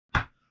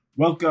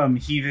Welcome,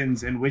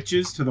 heathens and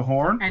witches, to the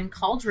Horn and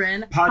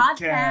Cauldron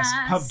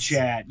podcast pub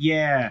chat.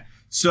 Yeah,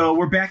 so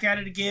we're back at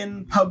it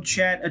again, pub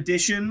chat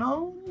edition.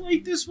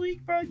 Late this week,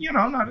 but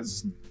not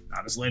as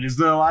late as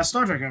the last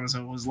Star Trek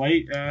episode was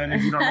late. And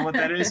if you don't know what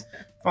that is,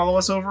 follow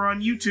us over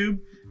on YouTube,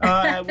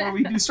 where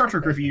we do Star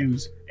Trek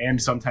reviews, and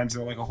sometimes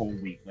they're like a whole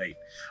week late.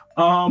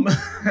 But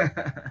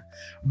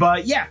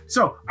yeah,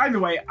 so either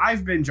way,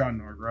 I've been John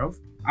Norgrove.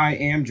 I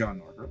am John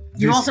Norgrove.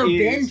 You've also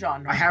been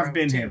John Norgrove. I have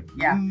been him.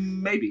 Yeah.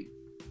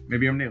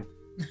 Maybe I'm new.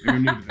 Maybe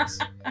I'm new to this.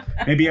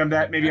 Maybe I'm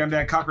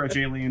that cockroach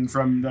alien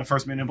from the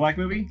first Men in Black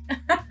movie.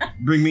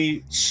 Bring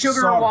me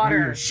sugar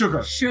water.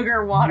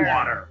 Sugar water.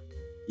 Water.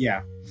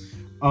 Yeah.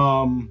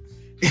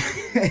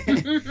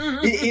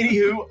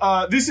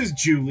 Anywho, this is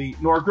Julie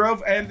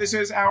Norgrove, and this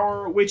is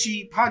our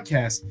witchy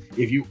podcast.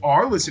 If you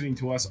are listening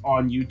to us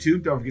on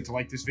YouTube, don't forget to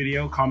like this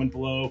video, comment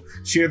below,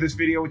 share this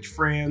video with your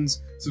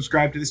friends,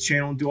 subscribe to this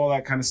channel, and do all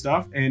that kind of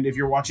stuff. And if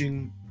you're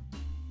watching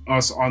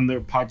us on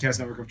the podcast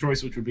network of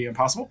choice, which would be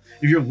impossible,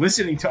 if you're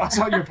listening to us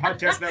on your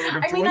podcast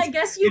network of choice, I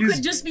guess you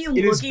could just be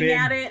looking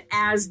at it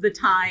as the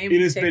time. It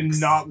has been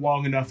not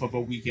long enough of a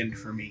weekend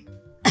for me.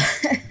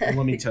 Let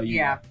me tell you.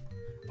 Yeah.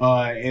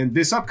 And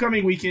this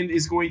upcoming weekend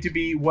is going to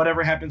be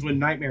whatever happens when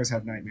nightmares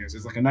have nightmares.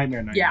 It's like a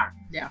nightmare. Yeah.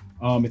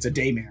 It's a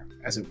daymare,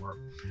 as it were.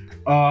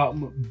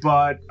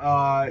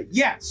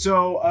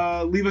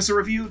 So leave us a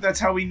review. That's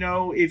how we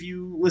know if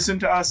you listen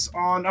to us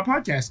on a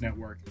podcast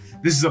network.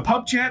 This is a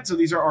pub chat, so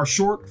these are our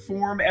short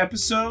form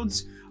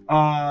episodes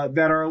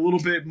that are a little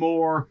bit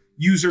more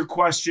user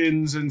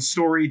questions and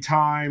story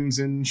times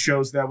and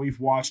shows that we've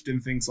watched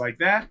and things like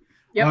that.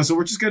 Yep. So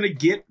we're just going to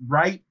get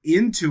right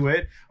into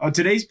it.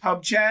 Today's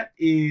pub chat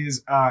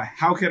is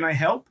how can I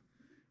help?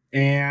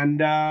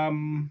 And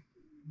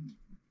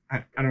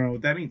I don't know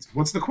what that means.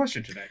 What's the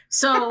question today?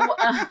 So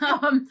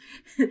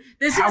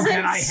this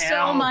isn't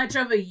so much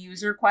of a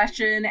user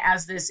question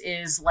as this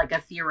is like a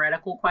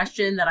theoretical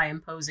question that I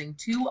am posing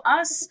to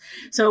us.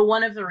 So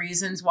one of the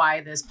reasons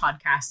why this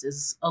podcast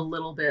is a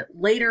little bit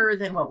later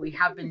than what we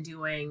have been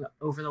doing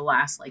over the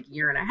last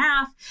year and a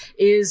half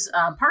is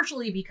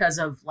partially because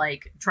of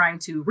trying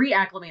to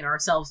reacclimate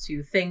ourselves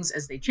to things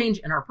as they change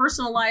in our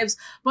personal lives,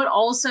 but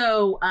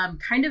also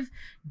kind of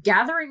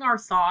gathering our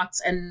thoughts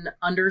and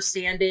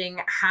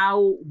understanding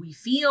how we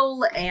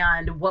feel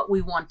and what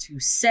we want to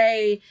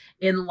say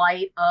in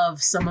light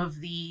of some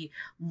of the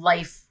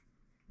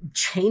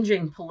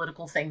life-changing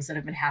political things that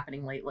have been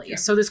happening lately. Yeah.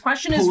 So this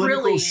question is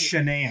really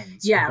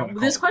shenanigans. Yeah,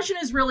 this question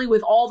is really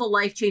with all the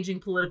life-changing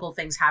political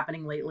things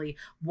happening lately,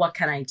 what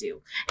can I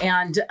do?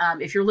 And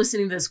if you're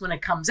listening to this when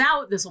it comes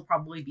out, this will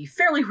probably be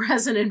fairly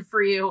resonant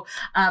for you.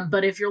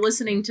 But if you're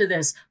listening to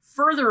this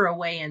further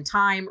away in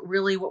time,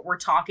 really what we're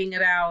talking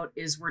about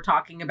is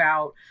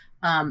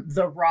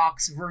the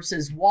rocks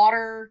versus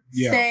water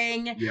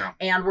thing. Yeah.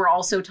 And we're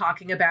also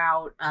talking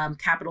about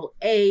capital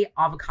A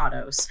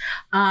avocados.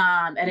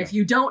 If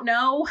you don't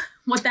know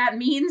what that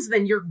means,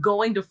 then you're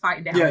going to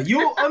find out. Yeah,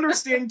 you'll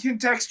understand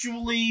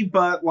contextually,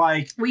 but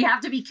we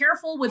have to be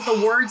careful with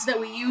the words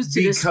that we use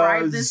to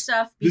describe this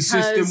stuff. Because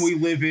the system we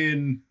live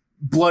in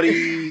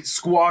bloody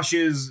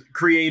squashes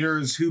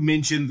creators who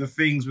mention the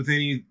things with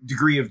any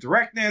degree of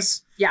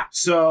directness. Yeah.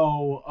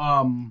 So,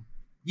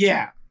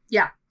 yeah.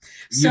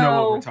 So, you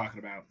know what we're talking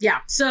about. Yeah.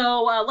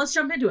 So let's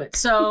jump into it.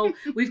 So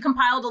we've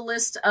compiled a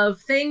list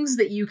of things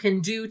that you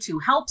can do to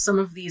help. Some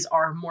of these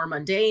are more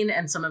mundane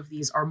and some of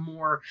these are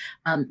more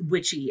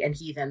witchy and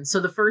heathen. So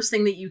the first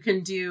thing that you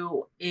can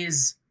do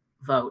is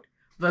vote.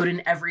 Vote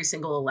in every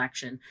single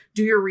election.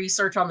 Do your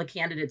research on the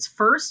candidates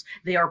first.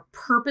 They are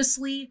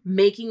purposely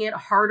making it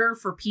harder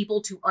for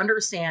people to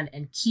understand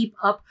and keep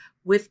up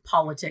with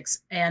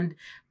politics and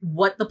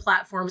what the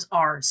platforms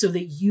are so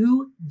that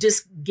you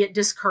get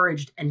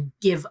discouraged and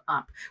give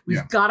up.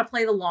 We've got to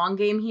play the long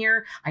game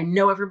here. I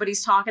know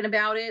everybody's talking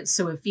about it,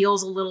 so it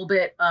feels a little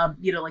bit,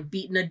 like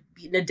beating a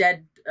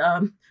dead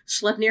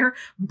Schleppnir,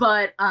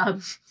 but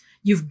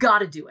you've got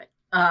to do it.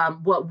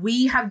 What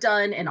we have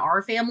done in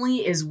our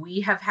family is we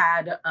have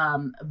had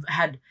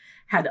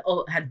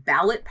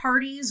ballot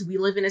parties. We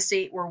live in a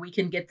state where we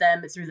can get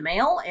them through the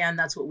mail, and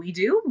that's what we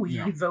do. We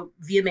vote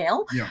via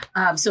mail.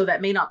 Yeah. So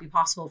that may not be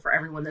possible for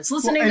everyone that's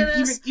listening to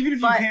this. Even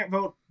if you can't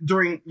vote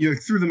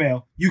through the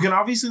mail, you can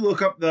obviously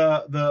look up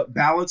the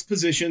ballots,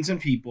 positions,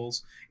 and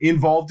peoples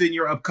involved in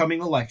your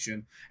upcoming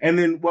election. And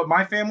then what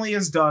my family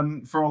has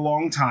done for a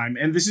long time,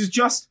 and this is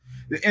just.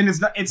 And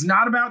it's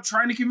not about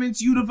trying to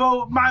convince you to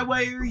vote my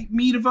way or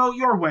me to vote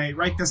your way,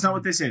 right? That's not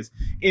what this is.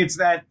 It's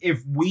that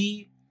if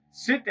we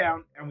sit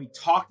down and we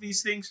talk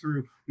these things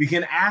through, we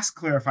can ask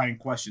clarifying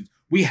questions.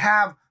 We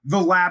have the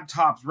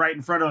laptops right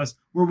in front of us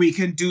where we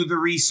can do the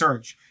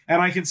research.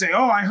 And I can say,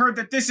 oh, I heard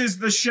that this is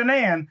the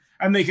shenan.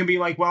 And they can be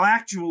like, well,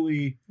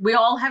 actually, we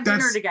all have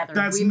dinner together.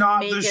 That's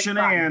not the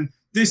shenan.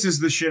 This is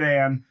the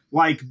shenan.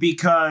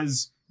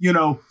 Because,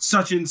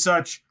 such and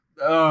such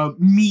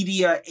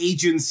media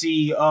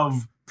agency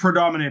of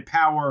predominant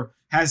power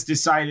has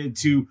decided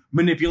to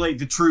manipulate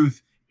the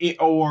truth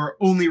or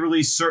only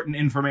release certain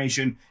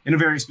information in a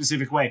very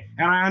specific way.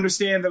 And I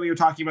understand that we were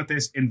talking about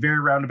this in very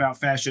roundabout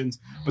fashions,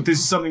 but this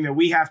is something that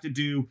we have to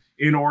do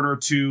in order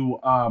to,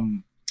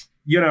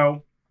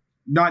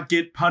 not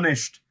get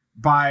punished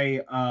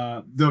by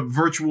the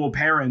virtual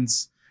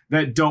parents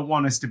that don't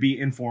want us to be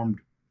informed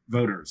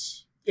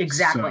voters.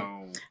 Exactly.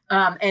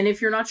 And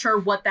if you're not sure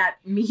what that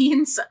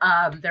means,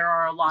 there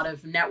are a lot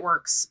of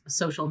networks,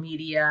 social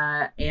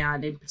media,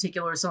 and in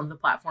particular, some of the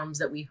platforms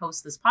that we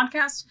host this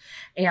podcast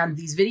and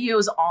these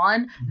videos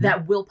on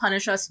that will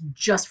punish us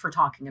just for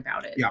talking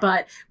about it. Yeah.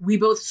 But we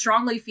both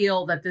strongly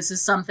feel that this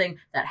is something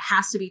that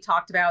has to be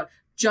talked about,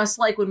 just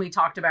like when we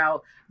talked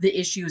about the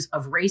issues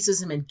of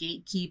racism and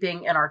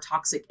gatekeeping in our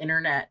toxic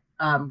internet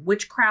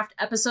witchcraft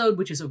episode,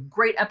 which is a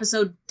great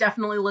episode.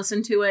 Definitely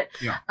listen to it.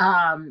 Yeah.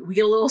 We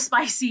get a little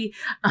spicy.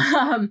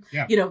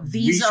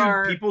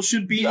 People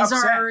should be these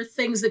upset. Are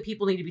things that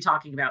people need to be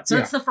talking about. So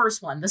that's the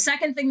first one. The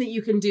second thing that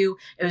you can do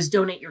is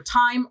donate your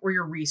time or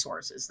your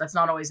resources. That's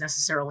not always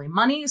necessarily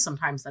money.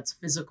 Sometimes that's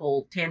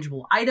physical,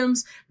 tangible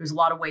items. There's a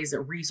lot of ways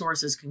that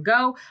resources can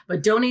go,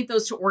 but donate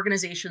those to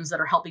organizations that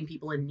are helping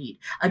people in need.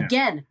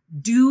 Again,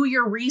 do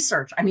your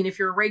research. I mean, if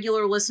you're a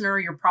regular listener,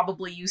 you're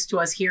probably used to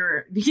us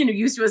here,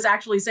 used to us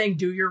actually saying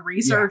do your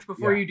research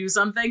before you do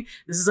something.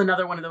 This is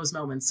another one of those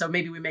moments. So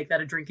maybe we make that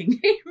a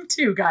drinking game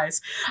too, guys.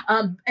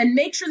 And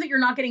make sure that you're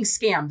not getting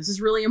scammed. This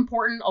is really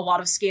important. A lot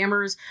of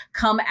scammers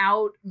come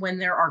out when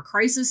there are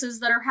crises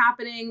that are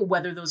happening,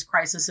 whether those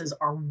crises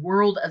are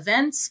world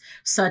events,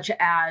 such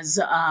as,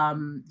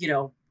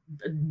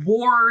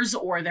 wars,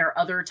 or there are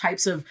other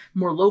types of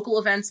more local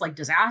events like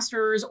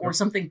disasters or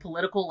something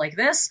political like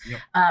this.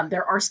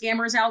 There are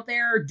scammers out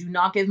there. Do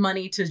not give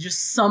money to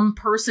just some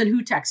person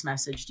who text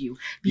messaged you.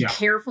 Be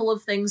careful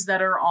of things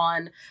that are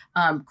on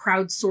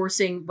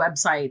crowdsourcing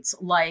websites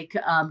like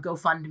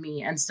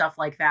GoFundMe and stuff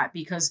like that,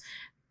 because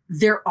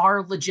there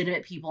are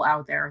legitimate people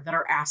out there that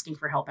are asking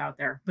for help out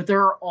there, but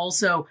there are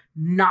also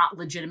not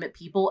legitimate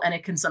people, and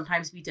it can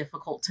sometimes be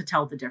difficult to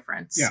tell the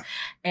difference. Yeah.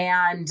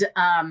 And,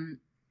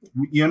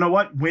 you know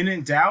what? When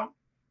in doubt,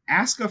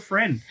 ask a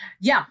friend.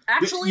 Yeah,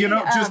 actually,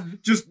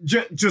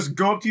 just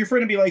go up to your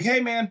friend and be like,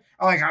 "Hey, man,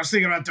 I was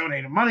thinking about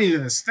donating money to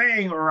this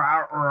thing, or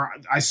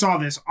I saw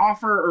this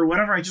offer, or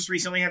whatever. I just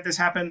recently had this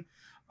happen,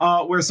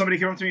 where somebody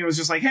came up to me and was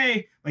just like,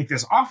 hey, like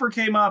this offer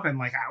came up, and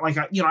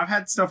I've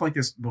had stuff like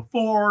this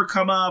before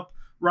come up,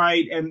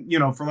 right? And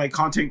for like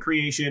content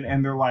creation,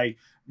 and they're like,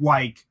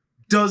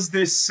 does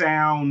this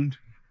sound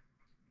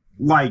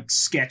like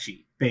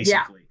sketchy,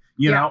 basically?"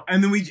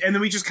 And then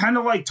we just kind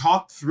of like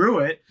talked through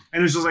it,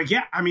 and it's just like,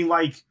 I mean,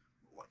 like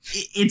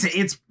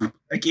it's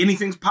like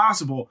anything's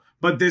possible,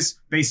 but this,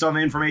 based on the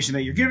information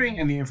that you're giving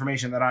and the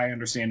information that I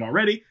understand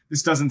already,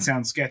 this doesn't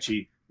sound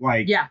sketchy.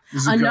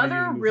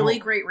 Another really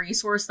great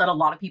resource that a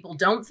lot of people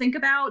don't think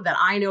about, that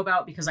I know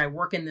about because I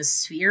work in this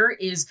sphere,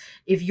 is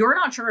if you're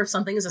not sure if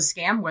something is a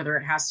scam, whether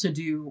it has to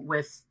do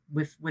with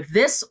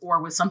this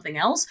or with something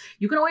else,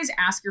 you can always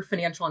ask your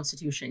financial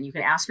institution. You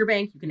can ask your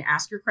bank, you can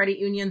ask your credit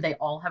union. They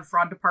all have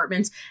fraud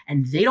departments,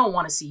 and they don't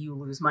want to see you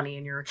lose money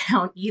in your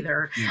account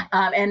either.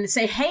 And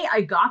say, hey,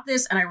 I got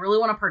this and I really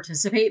want to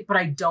participate, but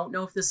I don't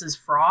know if this is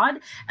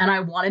fraud, and I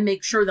want to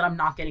make sure that I'm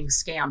not getting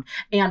scammed.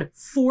 And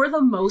for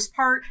the most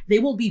part, they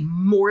will be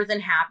more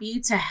than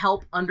happy to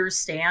help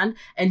understand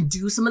and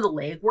do some of the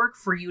legwork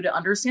for you to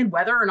understand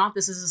whether or not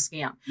this is a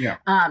scam.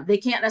 They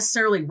can't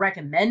necessarily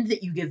recommend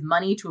that you give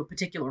money to a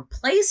particular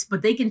place,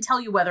 but they can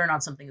tell you whether or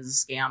not something is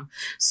a scam.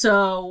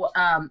 So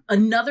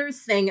another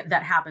thing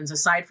that happens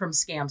aside from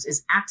scams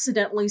is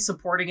accidentally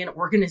supporting an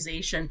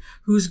organization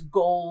whose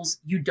goals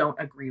you don't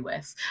agree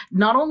with.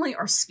 Not only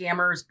are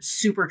scammers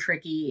super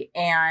tricky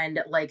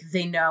and like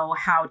they know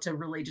how to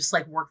really just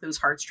like work those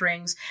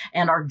heartstrings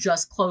and are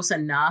just close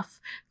enough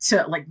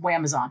to like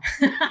Amazon,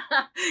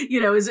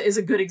 is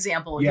a good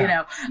example,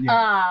 to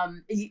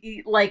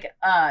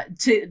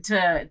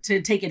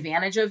take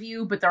advantage of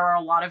you. But there are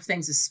a lot of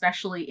things,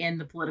 especially in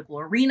the political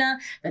arena,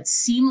 that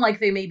seem like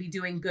they may be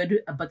doing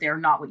good, but they're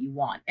not what you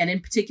want. And in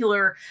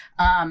particular,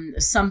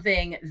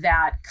 something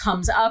that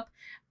comes up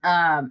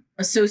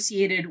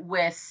associated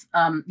with,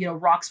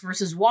 rocks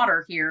versus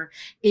water here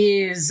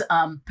is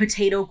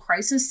potato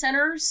crisis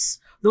centers.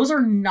 Those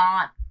are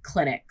not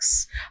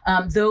clinics.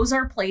 Those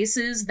are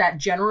places that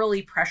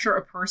generally pressure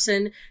a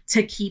person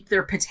to keep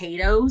their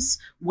potatoes,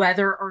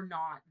 whether or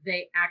not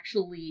they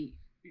actually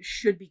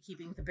should be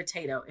keeping the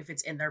potato if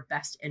it's in their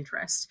best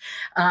interest.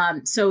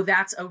 So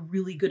that's a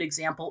really good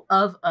example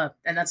of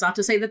and that's not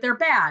to say that they're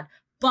bad,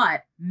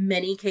 but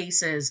many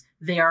cases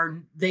they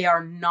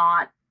are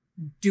not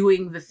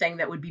doing the thing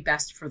that would be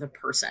best for the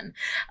person.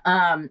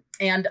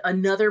 And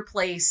another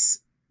place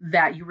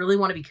that you really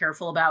want to be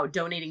careful about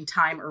donating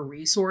time or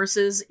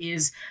resources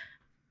is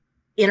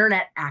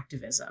internet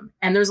activism.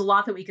 And there's a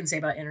lot that we can say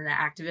about internet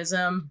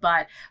activism,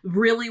 but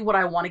really what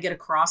I want to get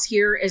across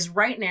here is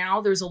right now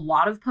there's a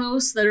lot of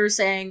posts that are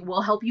saying,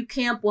 we'll help you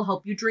camp, we'll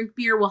help you drink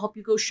beer, we'll help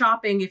you go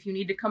shopping if you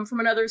need to come from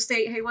another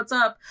state. Hey, what's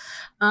up?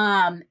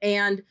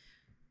 And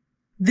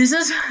This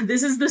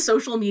is the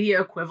social media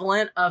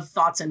equivalent of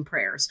thoughts and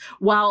prayers.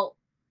 While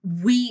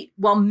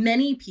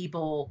many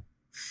people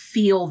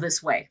feel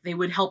this way, they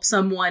would help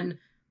someone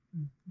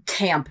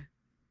camp,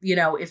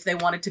 if they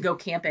wanted to go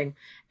camping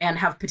and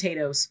have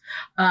potatoes,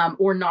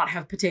 or not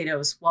have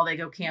potatoes while they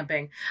go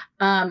camping.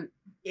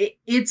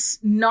 It's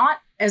not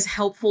as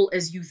helpful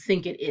as you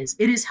think it is.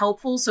 It is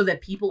helpful so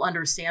that people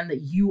understand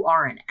that you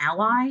are an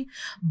ally.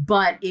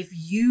 But if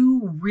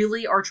you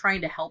really are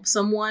trying to help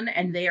someone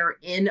and they are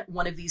in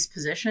one of these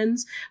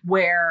positions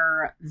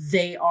where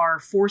they are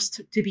forced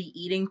to be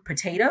eating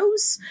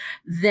potatoes,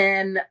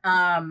 then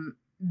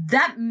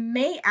that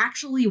may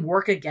actually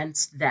work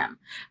against them,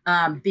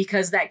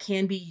 because that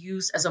can be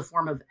used as a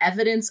form of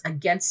evidence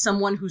against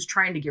someone who's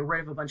trying to get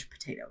rid of a bunch of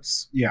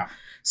potatoes. Yeah.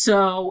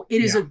 So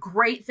it is a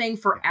great thing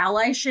for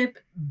allyship,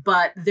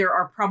 but there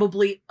are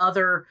probably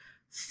other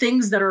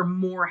things that are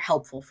more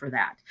helpful for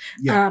that.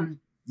 Yeah.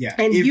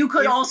 And you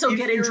could also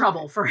get in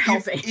trouble for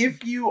helping.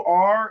 If you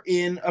are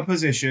in a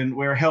position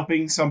where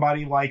helping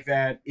somebody like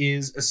that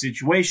is a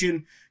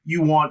situation,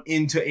 you want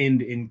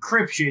end-to-end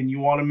encryption. You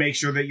want to make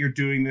sure that you're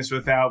doing this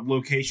without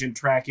location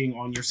tracking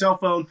on your cell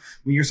phone.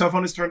 When your cell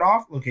phone is turned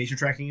off, location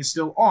tracking is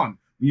still on.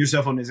 When your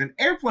cell phone is in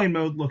airplane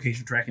mode,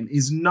 location tracking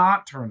is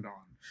not turned on,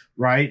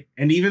 right?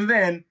 And even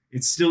then,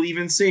 it's still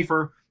even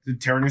safer to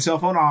turn your cell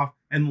phone off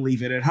and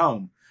leave it at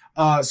home.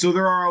 So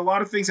there are a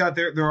lot of things out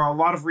there. There are a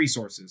lot of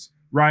resources,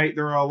 right?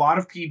 There are a lot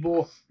of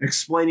people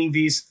explaining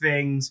these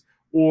things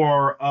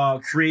or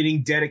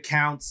creating dead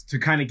accounts to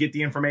kind of get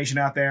the information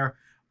out there.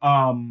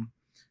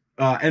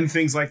 And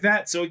things like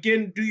that. So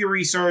again, do your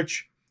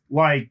research,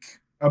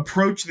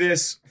 approach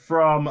this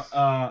from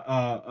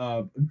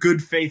a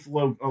good faith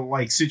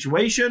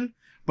situation,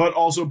 but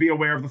also be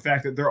aware of the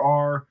fact that there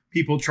are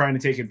people trying to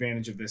take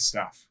advantage of this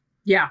stuff.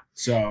 Yeah.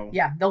 So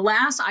yeah, the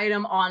last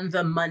item on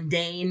the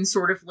mundane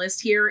sort of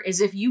list here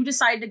is if you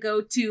decide to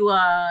go to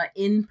a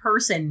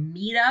in-person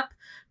meetup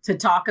to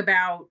talk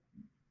about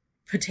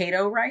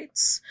potato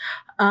rights,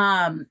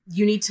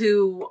 you need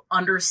to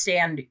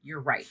understand your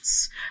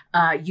rights.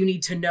 You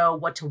need to know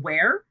what to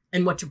wear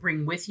and what to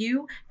bring with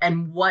you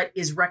and what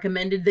is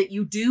recommended that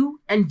you do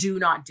and do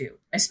not do,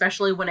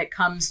 especially when it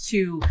comes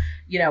to,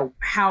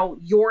 how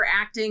you're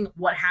acting,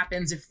 what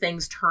happens if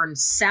things turn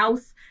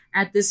south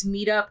at this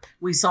meetup.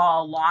 We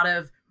saw a lot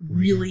of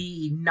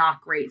really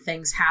not great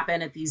things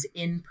happen at these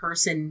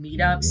in-person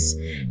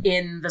meetups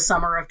in the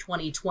summer of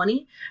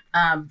 2020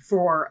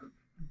 for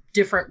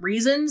different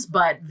reasons,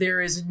 but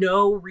there is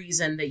no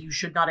reason that you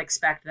should not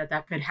expect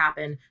that could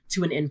happen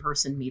to an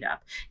in-person meetup.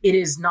 It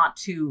is not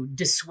to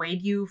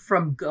dissuade you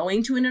from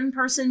going to an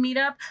in-person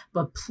meetup,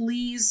 but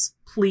please,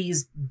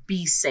 please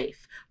be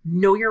safe.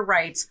 Know your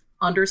rights,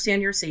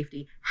 understand your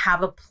safety,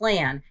 have a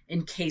plan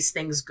in case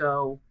things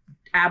go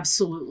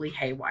absolutely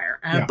haywire.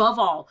 And above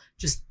all,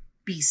 just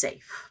be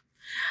safe.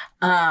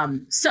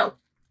 So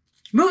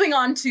moving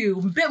on to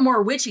a bit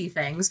more witchy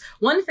things,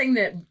 one thing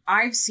that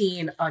I've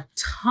seen a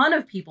ton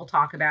of people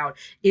talk about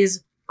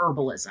is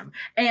herbalism.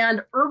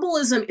 And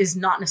herbalism is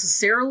not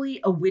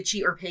necessarily a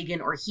witchy or pagan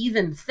or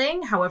heathen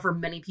thing. However,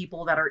 many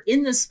people that are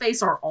in this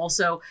space are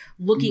also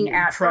looking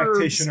at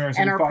practitioners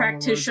and are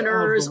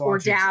practitioners or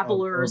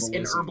dabblers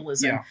in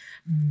herbalism. Yeah.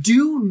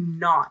 Do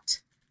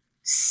not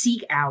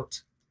seek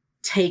out,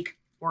 take,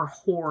 or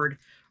hoard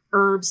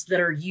herbs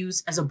that are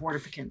used as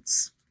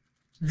abortificants.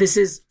 This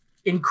is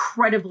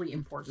incredibly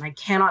important. I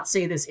cannot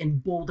say this in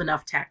bold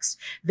enough text.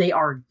 They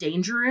are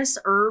dangerous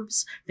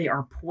herbs, they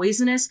are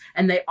poisonous,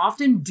 and they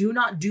often do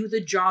not do the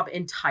job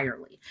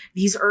entirely.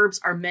 These herbs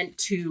are meant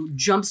to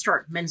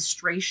jumpstart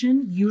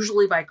menstruation,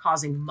 usually by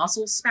causing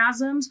muscle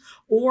spasms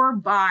or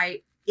by,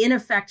 in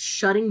effect,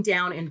 shutting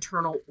down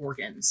internal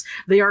organs.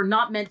 They are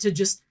not meant to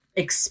just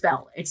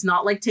expel. It's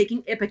not like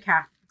taking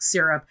ipecac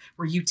syrup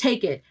where you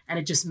take it and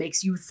it just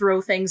makes you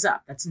throw things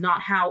up. That's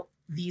not how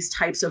these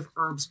types of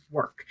herbs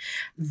work.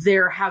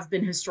 There have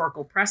been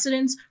historical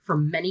precedents for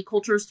many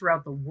cultures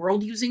throughout the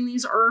world using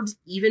these herbs,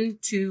 even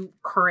to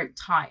current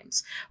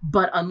times.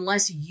 But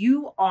unless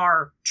you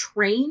are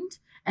trained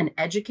and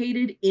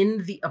educated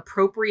in the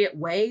appropriate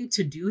way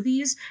to do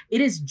these,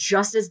 it is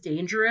just as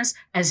dangerous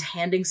as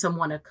handing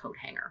someone a coat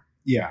hanger.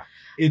 Yeah.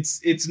 It's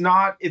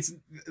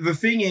the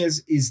thing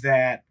is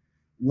that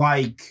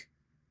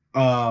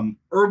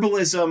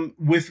herbalism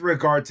with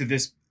regard to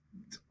this,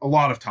 a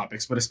lot of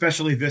topics, but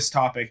especially this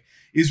topic,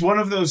 is one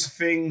of those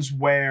things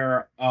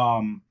where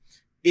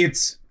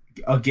it's,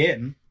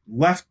 again,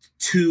 left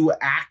to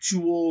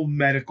actual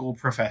medical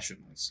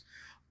professionals.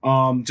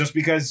 Just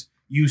because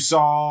you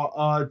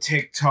saw a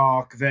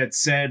TikTok that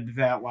said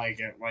that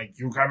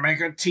you can make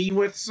a tea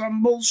with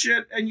some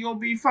bullshit and you'll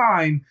be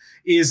fine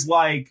is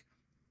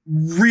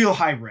real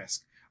high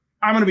risk.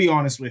 I'm going to be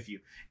honest with you.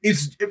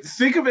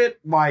 Think of it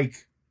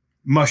like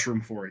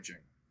mushroom foraging.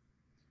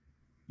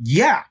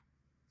 Yeah,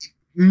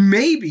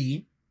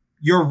 maybe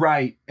you're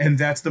right, and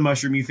that's the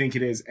mushroom you think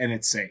it is, and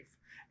it's safe.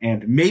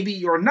 And maybe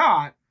you're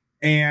not,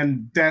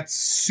 and that's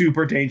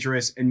super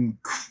dangerous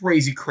and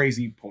crazy,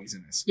 crazy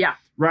poisonous. Yeah.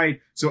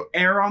 Right? So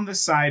err on the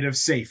side of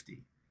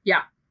safety.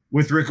 Yeah.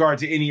 with regard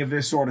to any of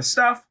this sort of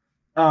stuff,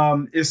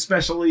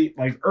 especially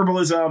like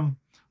herbalism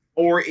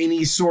or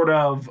any sort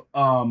of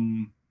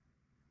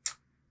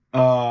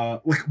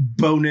like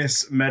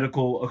bonus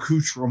medical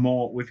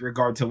accoutrement with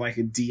regard to like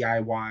a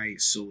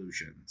DIY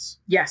solutions.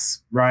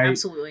 Yes. Right?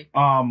 Absolutely.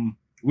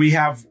 We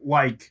have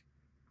like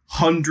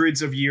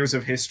hundreds of years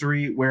of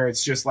history where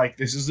it's just like,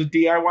 this is a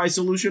DIY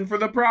solution for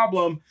the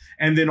problem.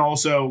 And then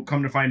also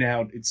come to find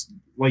out it's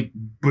like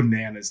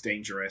bananas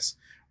dangerous.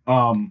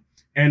 And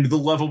the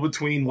level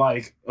between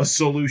like a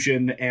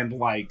solution and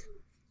like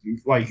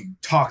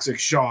toxic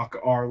shock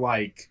are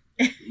like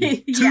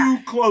too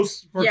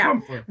close for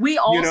comfort. We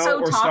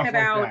also or talk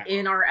about like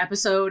in our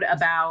episode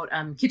about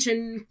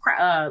kitchen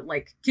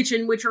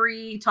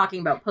witchery, talking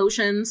about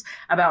potions,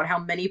 about how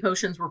many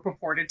potions were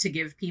purported to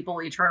give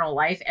people eternal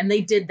life, and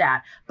they did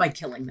that by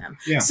killing them.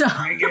 Yeah, so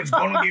it's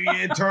going to give you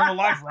eternal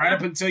life right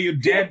up until you're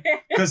dead,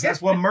 because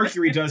that's what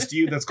mercury does to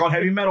you. That's called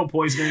heavy metal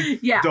poisoning.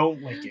 Yeah,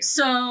 don't lick it.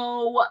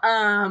 So,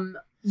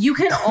 you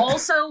can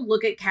also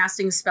look at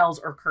casting spells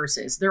or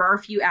curses. There are a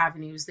few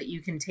avenues that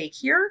you can take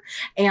here,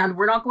 and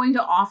we're not going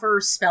to offer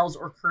spells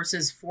or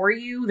curses for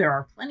you. There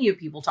are plenty of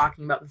people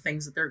talking about the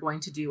things that they're going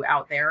to do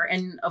out there.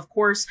 And of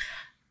course,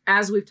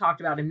 as we've talked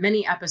about in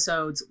many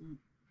episodes,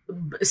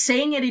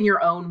 saying it in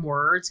your own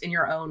words, in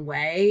your own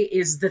way,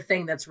 is the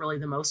thing that's really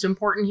the most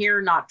important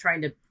here, not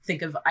trying to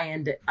think of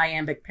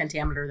iambic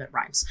pentameter that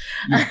rhymes.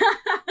 Yeah.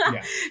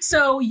 Yeah.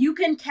 So you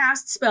can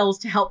cast spells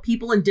to help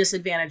people in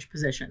disadvantaged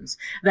positions.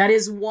 That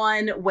is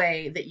one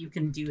way that you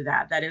can do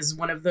that. That is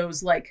one of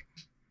those like,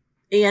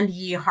 and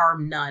ye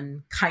harm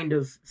none kind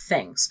of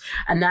things.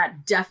 And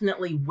that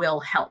definitely will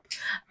help,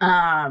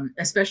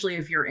 especially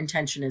if your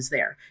intention is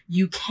there.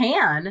 You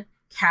can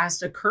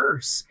cast a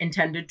curse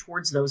intended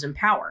towards those in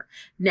power.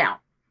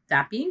 Now,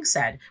 that being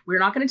said, we're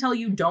not going to tell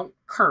you don't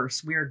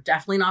curse. We're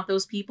definitely not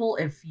those people.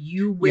 If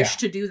you wish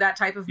to do that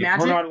type of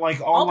magic, we're not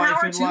like all life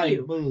power and to light.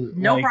 You.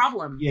 No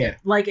problem. Yeah.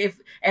 Like if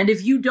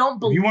you don't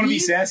believe, if you want to be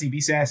sassy,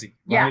 be sassy.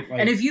 Yeah. Right? Like,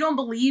 and if you don't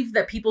believe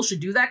that people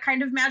should do that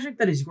kind of magic,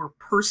 that is your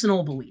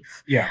personal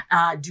belief. Yeah.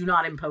 Do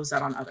not impose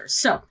that on others.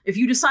 So if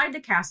you decide to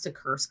cast a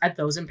curse at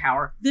those in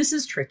power, this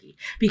is tricky,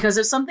 because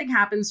if something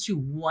happens to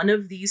one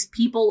of these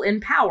people in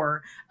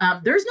power,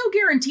 there's no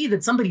guarantee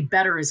that somebody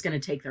better is going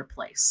to take their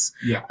place.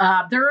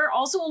 Yeah. There are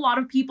also a lot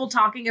of people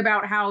talking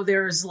about how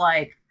there's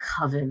like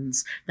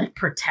covens that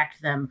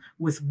protect them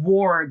with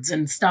wards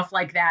and stuff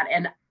like that.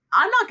 And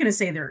I'm not going to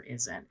say there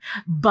isn't,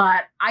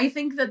 but I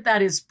think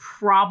that is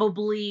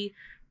probably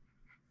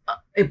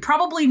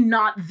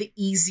not the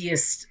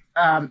easiest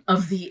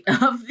of the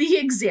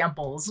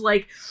examples.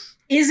 Like,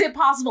 is it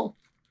possible?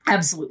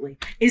 Absolutely.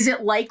 Is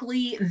it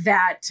likely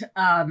that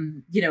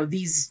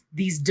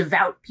these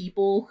devout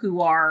people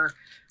who are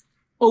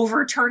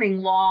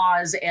overturning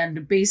laws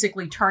and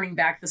basically turning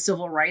back the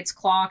civil rights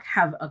clock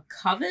have a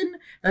coven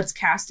that's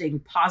casting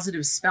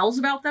positive spells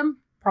about them?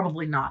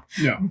 Probably not.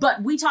 No.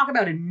 But we talk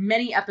about in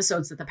many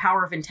episodes that the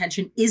power of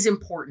intention is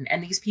important,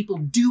 and these people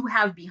do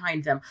have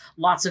behind them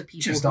lots of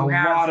people just who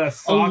have lot of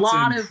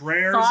thoughts and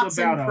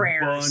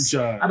prayers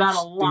about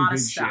a lot of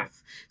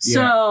stuff. Shit.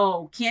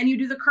 So, can you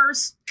do the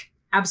curse?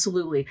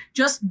 Absolutely.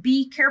 Just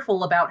be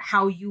careful about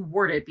how you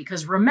word it,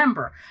 because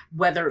remember,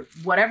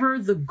 whatever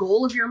the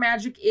goal of your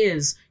magic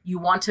is, you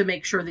want to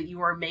make sure that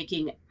you are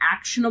making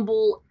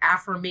actionable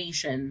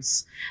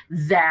affirmations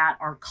that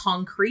are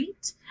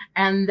concrete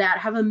and that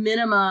have a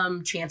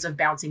minimum chance of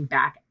bouncing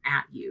back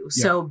at you.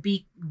 Yeah. So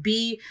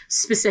be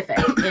specific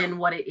in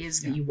what it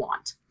is that you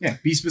want. Yeah,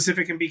 be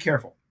specific and be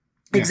careful.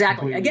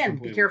 Exactly. Again,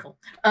 be careful.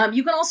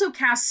 You can also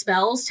cast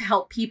spells to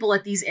help people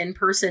at these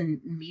in-person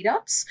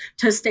meetups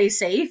to stay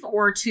safe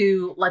or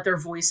to let their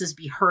voices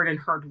be heard and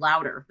heard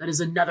louder. That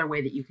is another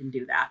way that you can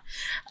do that.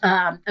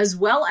 As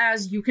well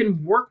as you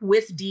can work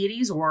with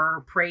deities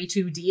or pray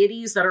to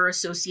deities that are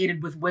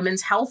associated with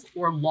women's health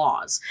or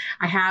laws.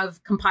 I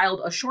have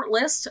compiled a short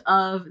list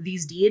of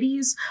these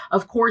deities.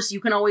 Of course, you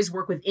can always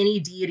work with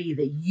any deity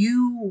that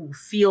you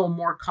feel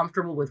more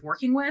comfortable with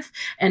working with.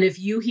 And if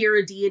you hear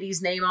a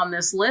deity's name on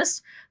this list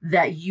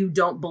that you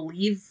don't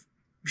believe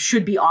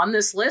should be on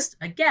this list,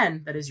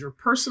 again, that is your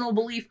personal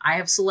belief. I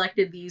have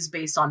selected these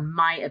based on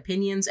my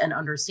opinions and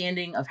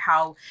understanding of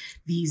how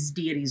these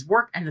deities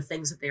work and the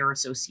things that they are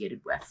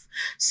associated with.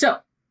 So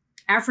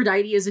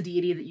Aphrodite is a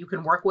deity that you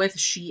can work with.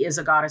 She is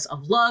a goddess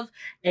of love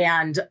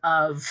and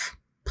of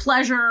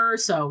pleasure,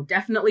 so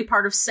definitely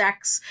part of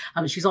sex.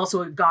 She's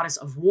also a goddess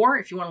of war.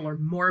 If you want to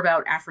learn more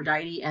about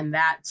Aphrodite and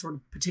that sort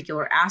of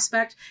particular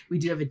aspect, we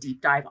do have a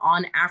deep dive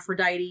on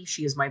Aphrodite.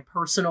 She is my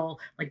personal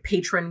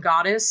patron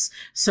goddess.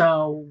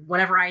 So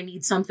whenever I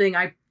need something,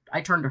 I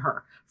turn to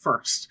her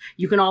first.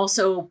 You can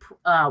also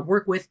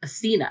work with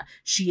Athena.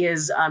 She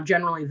is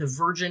generally the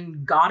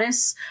virgin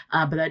goddess,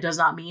 but that does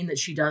not mean that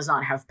she does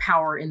not have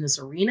power in this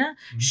arena.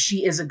 Mm-hmm.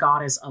 She is a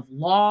goddess of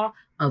law,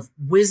 of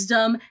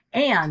wisdom,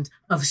 and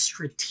of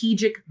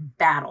strategic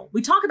battle.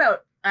 We talk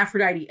about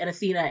Aphrodite and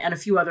Athena and a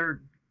few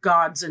other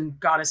gods and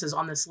goddesses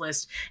on this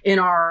list in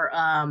our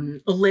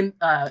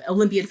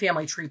Olympian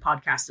family tree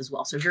podcast as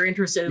well. So if you're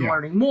interested in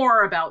learning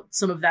more about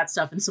some of that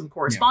stuff and some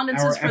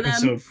correspondences for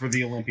them, for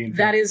the Olympian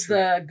that is tree.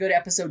 the good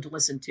episode to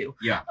listen to.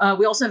 Yeah.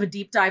 We also have a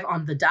deep dive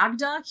on the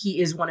Dagda. He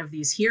is one of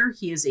these here.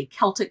 He is a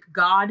Celtic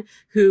god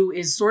who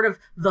is sort of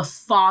the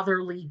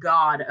fatherly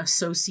god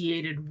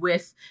associated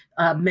with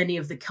many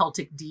of the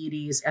Celtic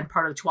deities and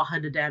part of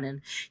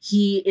Tuatha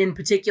He in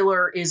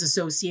particular is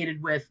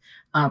associated with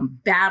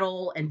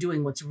battle and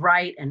doing what's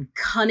right and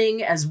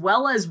cunning, as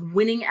well as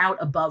winning out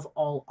above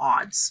all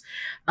odds.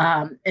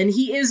 And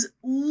he is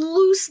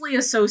loosely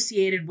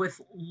associated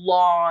with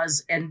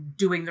laws and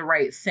doing the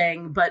right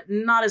thing, but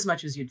not as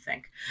much as you'd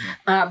think.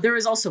 There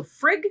is also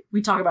Frigg.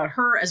 We talk about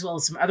her as well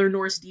as some other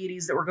Norse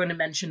deities that we're going to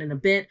mention in a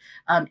bit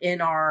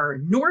in our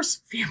Norse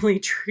family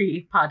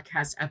tree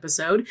podcast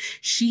episode.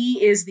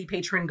 She is the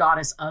patron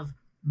goddess of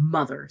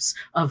mothers,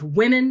 of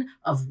women,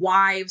 of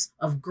wives,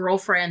 of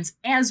girlfriends,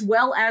 as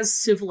well as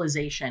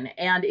civilization.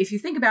 And if you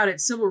think about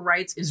it, civil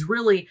rights is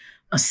really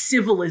a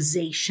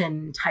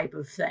civilization type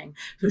of thing.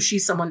 So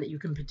she's someone that you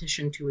can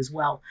petition to as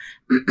well.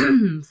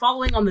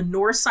 Following on the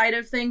Norse side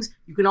of things,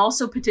 you can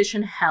also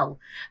petition Hel.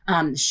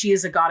 She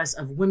is a goddess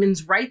of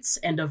women's rights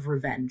and of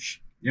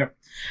revenge. Yep.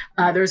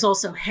 There's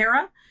also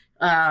Hera,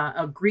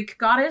 a Greek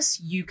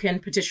goddess. You can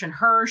petition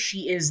her.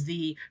 She is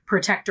the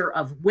protector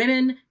of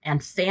women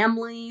and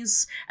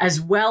families, as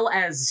well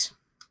as,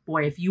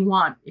 boy, if you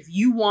want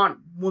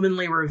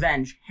womanly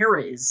revenge,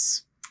 Hera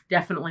is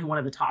definitely one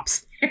of the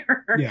tops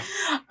there.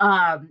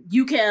 Yeah.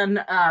 You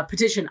can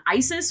petition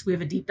Isis. We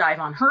have a deep dive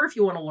on her. If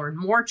you want to learn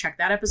more, check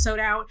that episode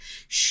out.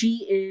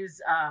 She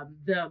is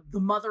the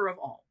mother of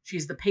all.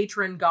 She's the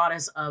patron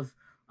goddess of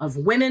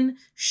women.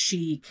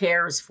 She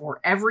cares for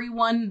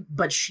everyone,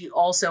 but she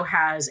also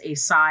has a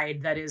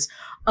side that is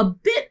a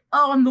bit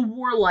on the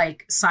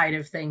warlike side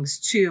of things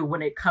too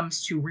when it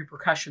comes to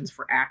repercussions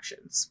for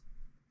actions.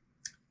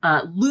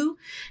 Lu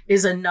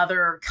is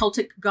another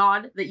Celtic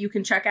god that you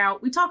can check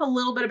out. We talk a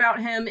little bit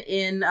about him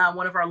in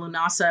one of our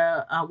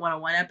Lunasa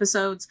 101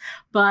 episodes,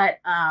 but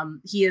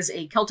he is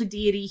a Celtic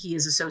deity. He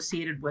is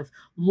associated with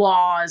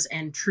laws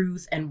and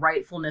truth and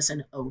rightfulness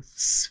and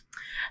oaths.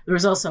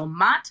 There's also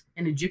Mat,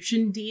 an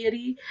Egyptian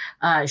deity.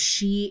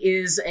 She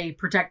is a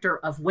protector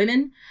of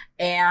women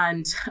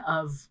and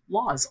of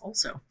laws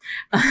also.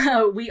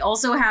 We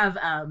also have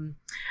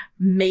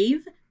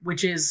Maeve,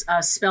 which is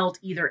spelled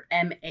either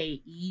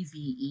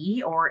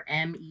Maeve or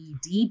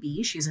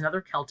Medb. She's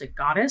another Celtic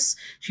goddess.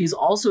 She's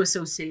also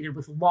associated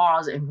with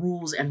laws and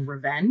rules and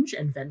revenge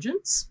and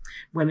vengeance,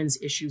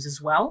 women's issues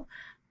as well.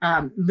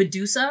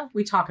 Medusa,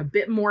 we talk a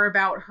bit more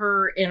about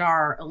her in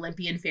our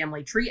Olympian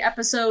family tree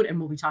episode, and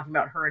we'll be talking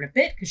about her in a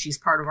bit because she's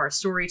part of our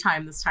story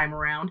time this time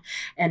around.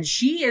 And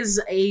she is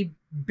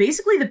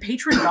basically the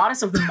patron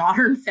goddess of the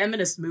modern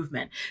feminist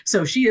movement.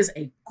 So she is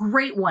a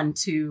great one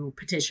to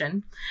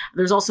petition.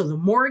 There's also the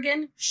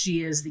Morrigan.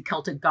 She is the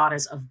Celtic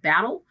goddess of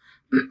battle.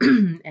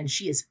 And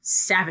she is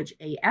savage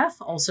AF,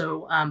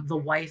 also the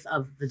wife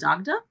of the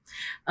Dagda.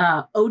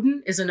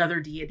 Odin is another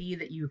deity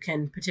that you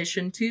can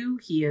petition to.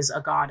 He is a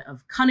god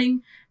of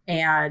cunning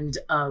and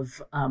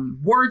of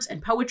words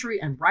and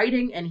poetry and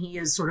writing, and he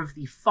is sort of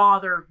the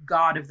father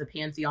god of the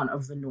pantheon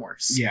of the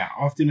Norse. Yeah,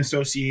 often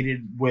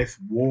associated with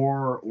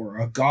war or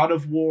a god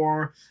of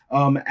war,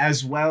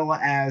 as well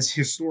as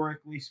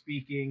historically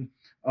speaking,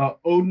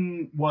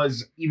 Odin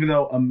was, even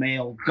though a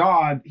male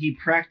god, he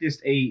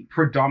practiced a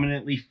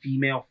predominantly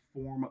female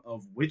form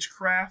of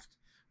witchcraft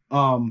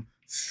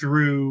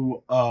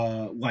through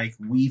like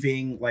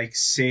weaving, like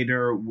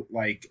seder,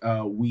 like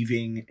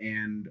weaving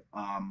and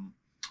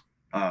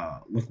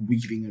like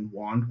weaving and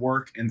wand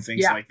work and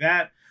things like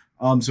that.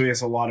 So he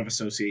has a lot of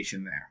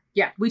association there.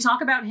 Yeah, we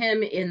talk about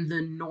him in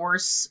the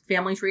Norse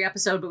family tree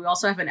episode, but we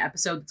also have an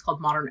episode that's called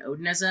Modern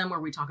Odinism, where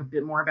we talk a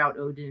bit more about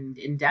Odin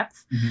in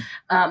depth.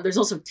 Mm-hmm. There's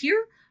also Tyr,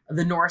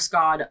 the Norse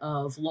god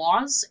of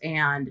laws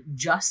and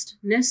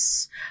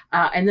justness.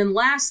 And then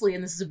lastly,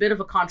 and this is a bit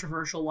of a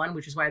controversial one,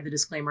 which is why I have the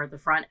disclaimer at the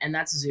front, and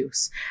that's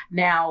Zeus.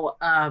 Now,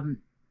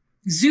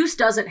 Zeus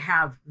doesn't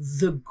have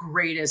the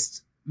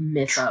greatest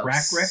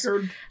mythos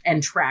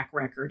track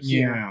record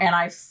here. Yeah. And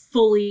I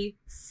fully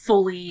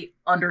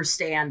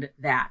understand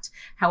that.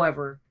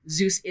 However,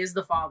 Zeus is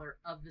the father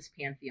of this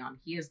pantheon.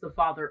 He is the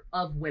father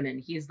of women.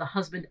 He is the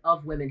husband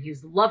of women. He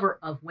is the lover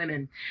of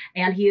women.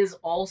 And he is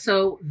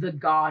also the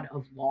god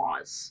of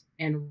laws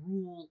and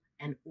rule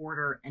and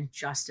order and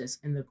justice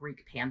in the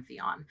Greek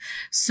pantheon.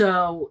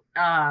 So,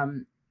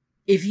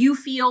 if you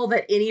feel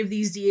that any of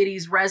these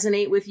deities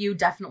resonate with you,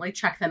 definitely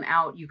check them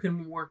out. You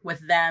can work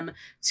with them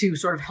to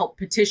sort of help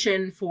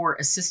petition for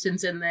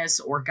assistance in this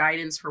or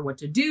guidance for what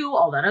to do,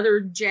 all that other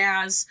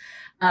jazz.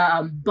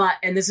 And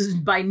this is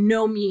by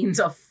no means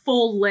a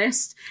full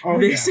list. Oh,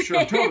 this yeah,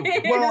 sure,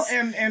 totally. Well,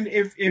 and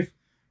if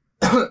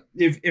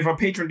a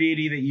patron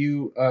deity that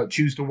you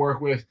choose to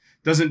work with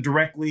doesn't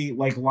directly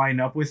like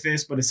line up with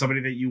this, but is somebody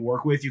that you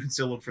work with, you can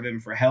still look for them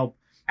for help.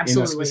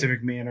 Absolutely. In a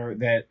specific manner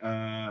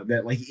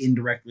that like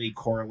indirectly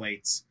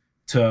correlates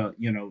to,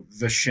 you know,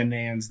 the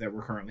shenanigans that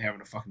we're currently having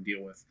to fucking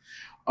deal with.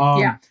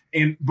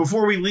 And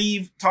before we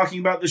leave talking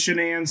about the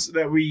shenanigans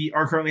that we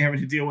are currently having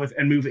to deal with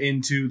and move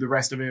into the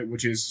rest of it,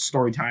 which is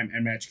story time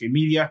and Magic Game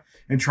Media,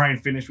 and try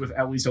and finish with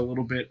at least a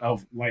little bit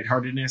of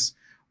lightheartedness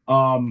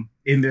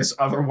in this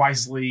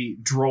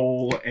otherwisely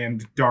droll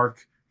and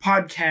dark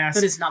podcast.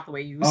 That is not the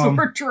way you use the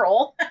word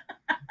droll.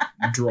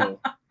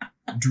 Droll.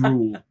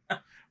 Drool.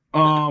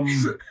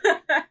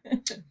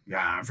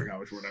 Yeah, I forgot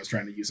which word I was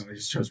trying to use, and I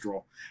just chose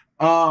droll.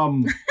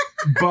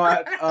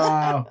 But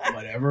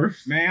whatever,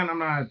 man. I'm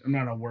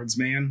not a words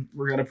man.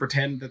 We're gonna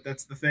pretend that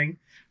that's the thing.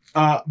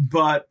 Yeah.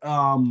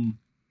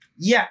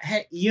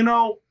 Hey, you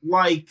know,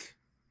 like,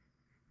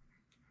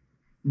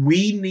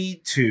 we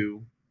need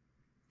to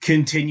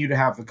continue to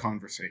have the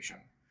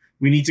conversation.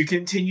 We need to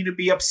continue to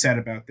be upset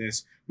about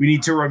this. We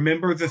need to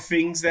remember the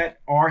things that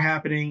are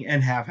happening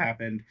and have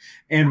happened,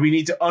 and we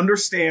need to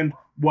understand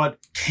what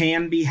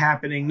can be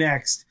happening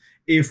next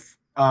if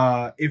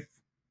the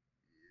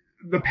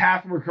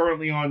path we're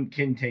currently on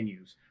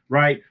continues,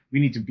 right? We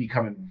need to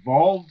become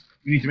involved.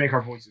 We need to make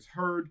our voices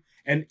heard.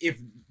 And if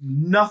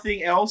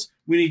nothing else,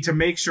 we need to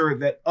make sure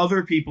that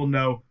other people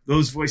know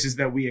those voices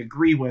that we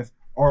agree with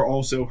are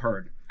also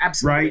heard.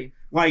 Absolutely. Right?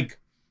 Like,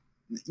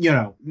 you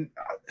know,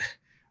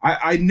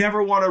 I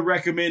never want to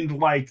recommend,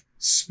 like,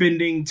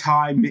 spending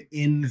time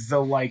in the,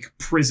 like,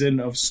 prison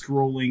of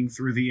scrolling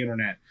through the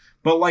internet.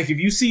 But, like, if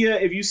you see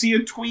a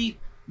tweet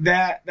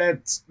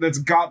that's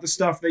got the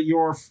stuff that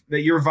you're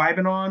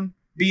vibing on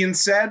being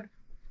said,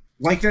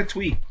 like that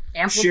tweet.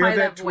 Amplify share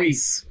that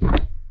voice.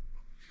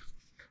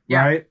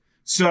 Yeah. Right?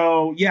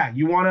 So, yeah,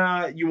 you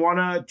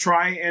wanna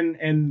try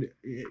and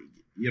you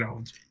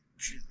know,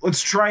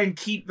 let's try and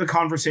keep the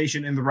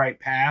conversation in the right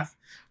path,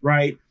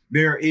 right?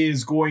 There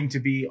is going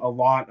to be a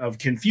lot of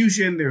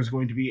confusion. There's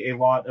going to be a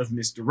lot of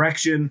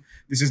misdirection.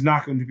 This is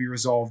not going to be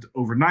resolved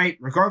overnight,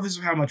 regardless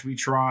of how much we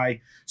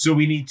try. So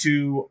we need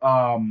to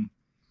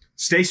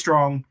stay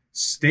strong,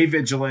 stay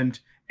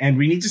vigilant, and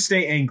we need to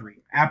stay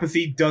angry.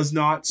 Apathy does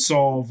not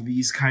solve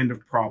these kind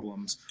of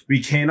problems.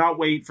 We cannot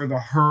wait for the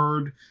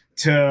herd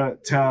to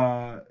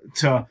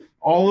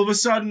all of a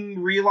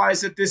sudden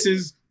realize that this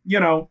is, you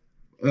know,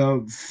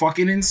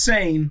 fucking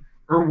insane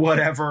or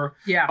whatever.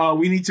 Yeah.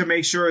 We need to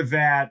make sure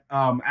that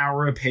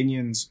our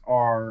opinions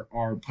are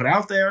put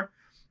out there.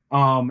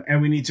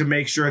 And we need to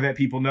make sure that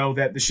people know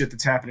that the shit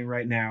that's happening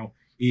right now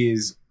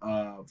is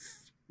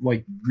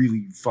like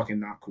really fucking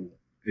not cool.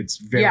 It's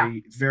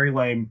very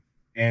lame,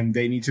 and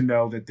they need to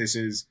know that this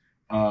is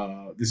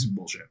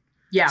bullshit.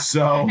 Yeah.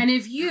 So, and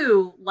if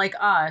you, like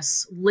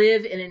us,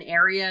 live in an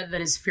area that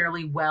is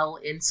fairly well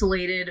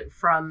insulated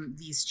from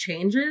these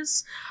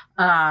changes,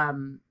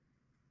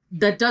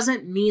 that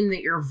doesn't mean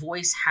that your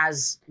voice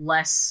has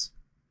less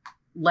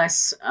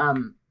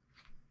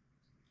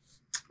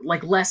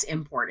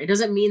import. It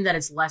doesn't mean that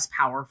it's less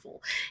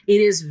powerful.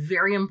 It is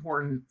very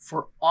important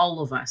for all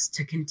of us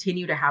to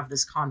continue to have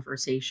this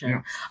conversation.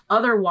 Yeah.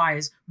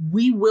 Otherwise,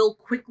 we will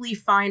quickly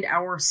find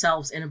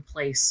ourselves in a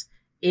place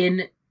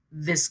in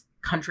this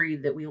country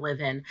that we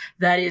live in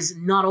that is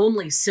not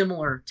only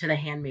similar to The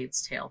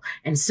Handmaid's Tale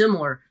and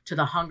similar to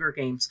the Hunger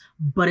Games,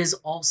 but is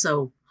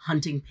also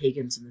hunting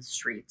pagans in the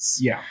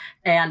streets. Yeah.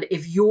 And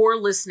if you're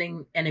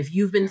listening and if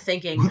you've been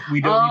thinking, we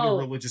don't need a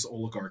religious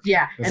oligarchy.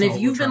 Yeah. And if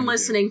you've been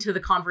listening to the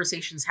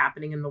conversations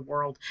happening in the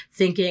world,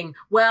 thinking,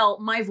 well,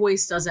 my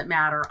voice doesn't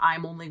matter,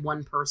 I'm only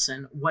one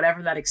person,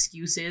 whatever that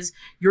excuse is,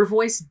 your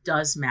voice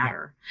does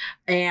matter.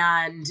 Yeah.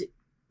 And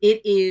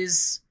it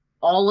is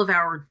all of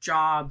our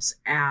jobs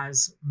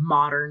as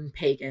modern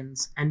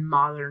pagans and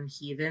modern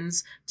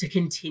heathens to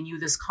continue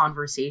this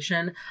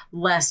conversation,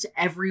 lest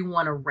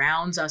everyone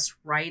around us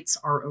rights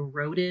are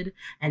eroded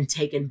and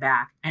taken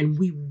back. And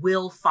we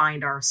will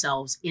find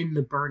ourselves in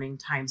the burning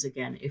times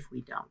again if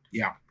we don't.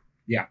 Yeah.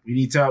 Yeah. We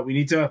need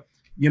to,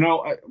 you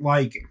know,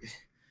 like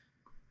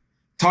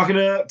talking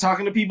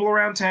to people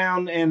around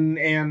town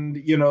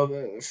and you know,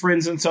 the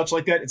friends and such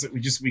like that. It's like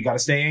we got to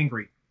stay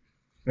angry.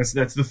 That's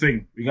the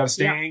thing. We got to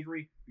stay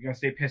angry. We got to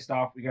stay pissed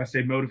off. We got to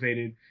stay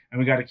motivated, and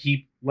we got to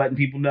keep letting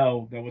people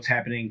know that what's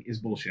happening is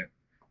bullshit,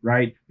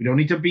 right? We don't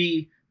need to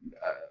be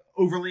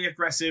overly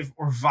aggressive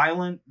or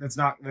violent. That's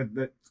not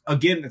that.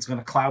 Again, that's going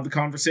to cloud the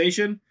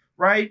conversation,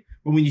 right?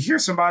 But when you hear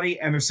somebody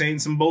and they're saying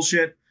some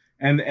bullshit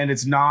and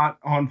it's not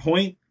on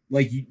point,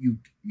 like you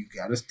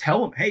got to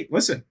tell them, hey,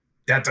 listen,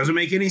 that doesn't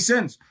make any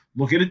sense.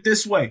 Look at it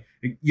this way.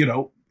 You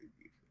know,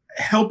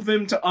 help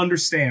them to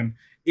understand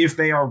if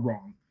they are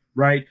wrong,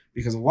 right?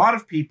 Because a lot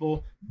of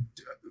people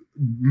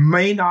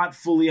may not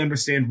fully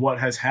understand what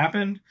has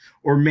happened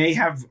or may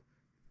have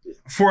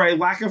for a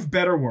lack of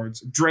better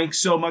words, drank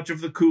so much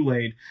of the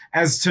Kool-Aid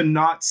as to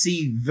not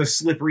see the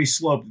slippery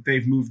slope that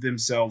they've moved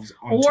themselves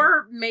onto.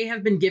 Or may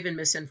have been given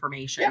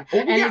misinformation.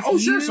 Yeah.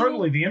 Sure,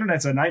 certainly. The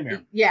internet's a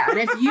nightmare. Yeah, and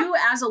if you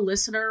as a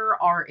listener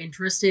are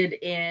interested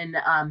in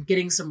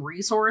getting some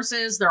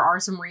resources, there are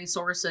some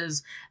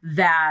resources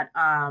that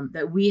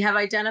that we have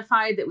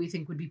identified that we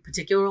think would be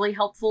particularly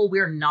helpful.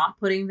 We're not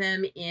putting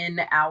them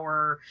in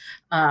our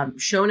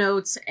show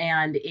notes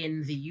and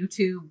in the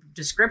YouTube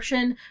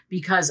description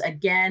because,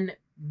 again,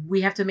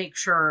 we have to make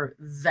sure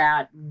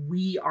that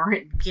we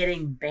aren't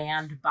getting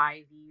banned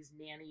by these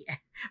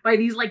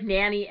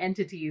nanny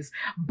entities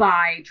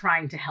by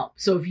trying to help.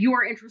 So if you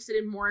are interested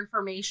in more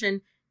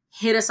information,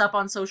 hit us up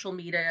on social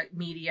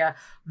media,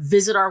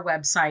 visit our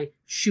website,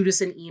 shoot us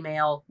an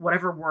email,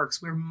 whatever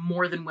works. We're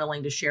more than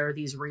willing to share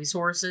these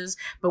resources,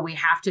 but we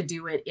have to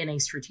do it in a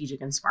strategic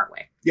and smart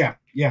way. Yeah,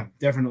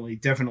 definitely.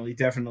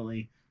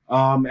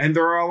 And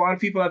there are a lot of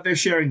people out there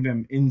sharing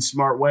them in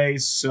smart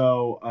ways.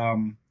 So,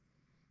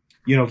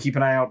 keep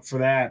an eye out for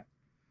that.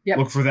 Yep.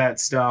 Look for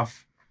that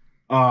stuff.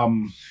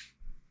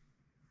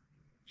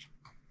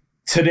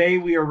 Today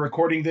we are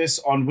recording this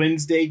on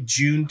Wednesday,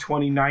 June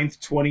 29th,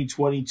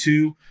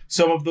 2022.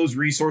 Some of those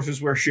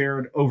resources were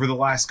shared over the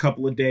last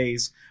couple of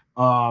days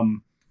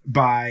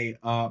by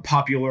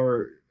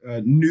popular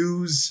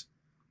news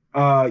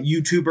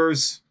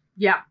YouTubers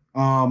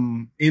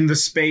in the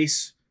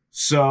space.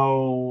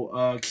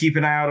 So keep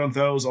an eye out on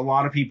those. A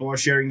lot of people are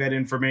sharing that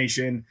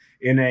information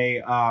in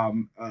a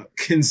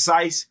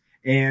concise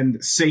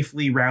and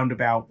safely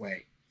roundabout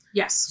way.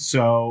 Yes.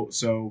 So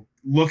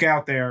look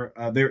out there.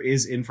 There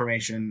is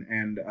information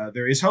and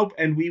there is hope,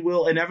 and we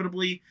will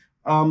inevitably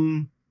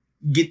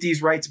get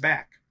these rights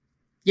back.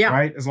 Yeah.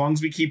 Right. As long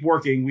as we keep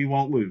working, we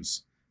won't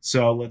lose.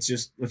 So let's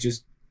just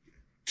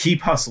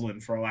keep hustling,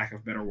 for a lack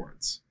of better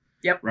words.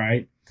 Yep.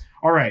 Right.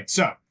 All right.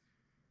 So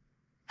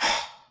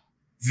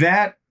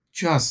that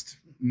just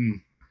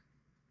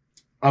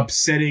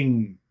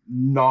upsetting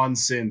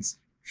nonsense,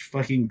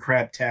 fucking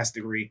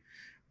craptastigery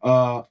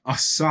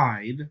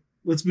aside,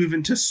 let's move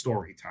into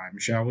story time,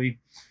 shall we?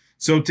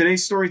 So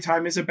today's story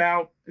time is it's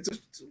a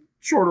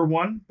shorter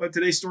one, but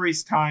today's story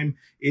time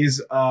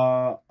is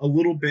a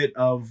little bit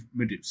of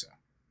Medusa.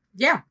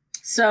 Yeah.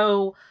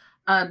 So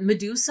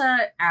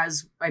Medusa,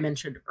 as I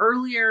mentioned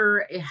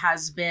earlier, it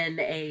has been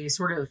a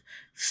sort of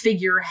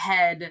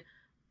figurehead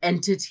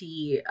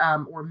entity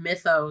or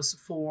mythos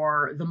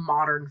for the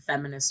modern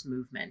feminist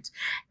movement.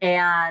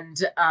 And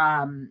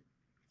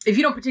if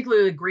you don't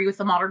particularly agree with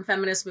the modern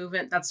feminist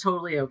movement, that's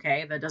totally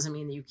okay. That doesn't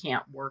mean that you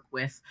can't work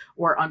with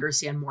or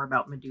understand more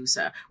about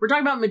Medusa. We're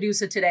talking about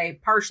Medusa today,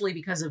 partially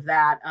because of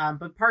that,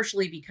 but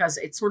partially because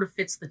it sort of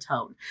fits the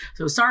tone.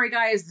 So sorry,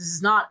 guys, this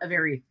is not a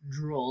very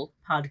droll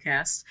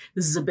podcast.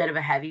 This is a bit of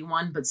a heavy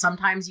one, but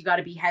sometimes you got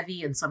to be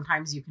heavy and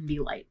sometimes you can be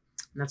light.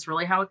 And that's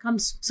really how it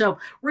comes. So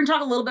we're going to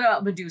talk a little bit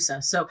about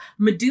Medusa. So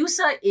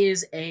Medusa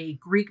is a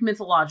Greek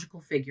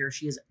mythological figure.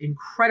 She is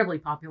incredibly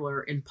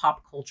popular in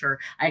pop culture.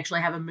 I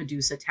actually have a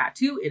Medusa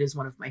tattoo. It is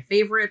one of my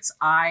favorites.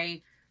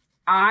 I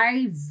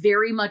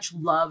very much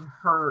love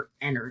her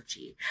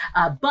energy,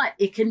 but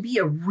it can be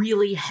a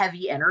really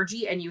heavy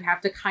energy and you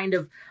have to kind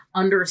of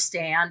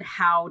understand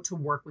how to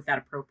work with that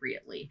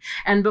appropriately.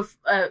 And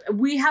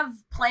we have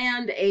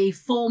planned a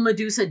full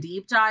Medusa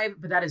deep dive,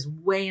 but that is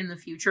way in the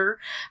future.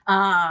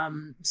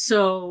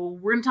 So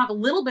we're going to talk a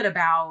little bit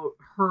about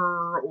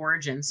her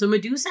origin. So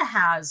Medusa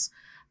has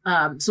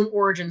some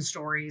origin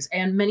stories,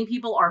 and many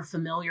people are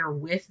familiar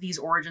with these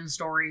origin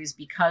stories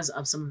because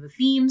of some of the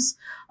themes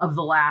of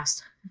the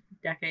last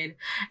decade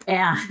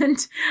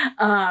and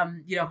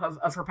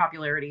of her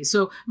popularity.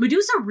 So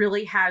Medusa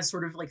really has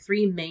sort of like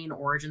three main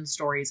origin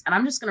stories, and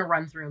I'm just going to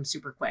run through them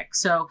super quick.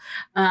 So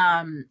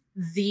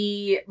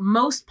the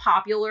most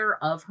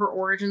popular of her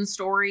origin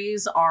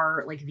stories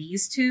are like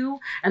these two,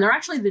 and they're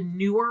actually the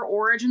newer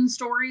origin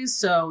stories.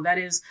 So that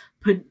is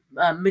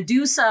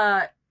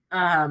Medusa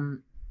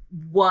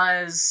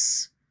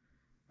was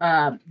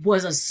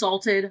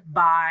assaulted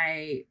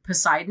by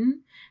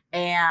Poseidon,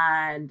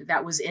 and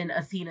that was in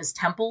Athena's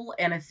temple,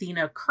 and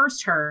Athena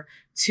cursed her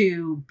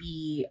to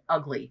be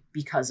ugly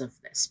because of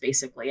this,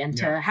 basically, and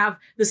to have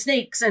the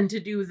snakes and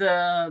to do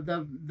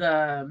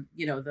the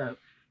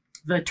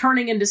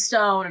turning into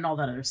stone and all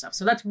that other stuff.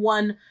 So that's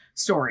one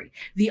story.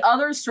 The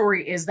other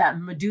story is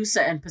that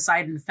Medusa and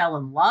Poseidon fell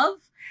in love,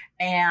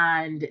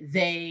 and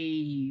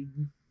they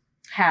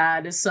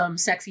had some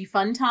sexy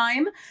fun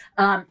time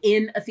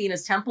in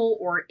Athena's temple,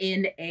 or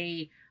in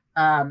a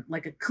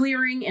like a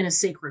clearing in a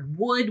sacred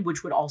wood,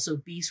 which would also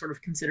be sort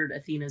of considered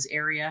Athena's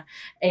area.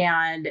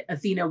 And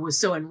Athena was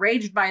so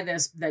enraged by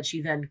this that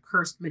she then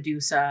cursed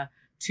Medusa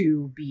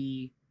to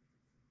be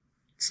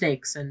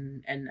snakes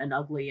and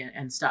ugly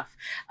and stuff.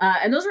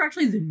 And those are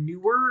actually the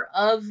newer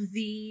of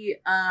the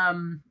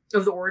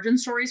origin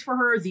stories for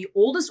her. The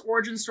oldest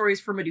origin stories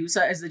for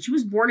Medusa is that she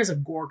was born as a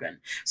Gorgon.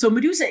 So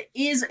Medusa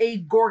is a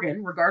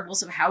Gorgon,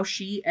 regardless of how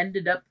she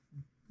ended up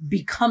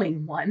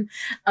becoming one.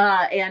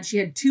 And she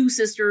had two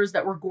sisters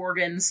that were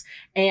Gorgons.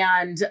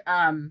 And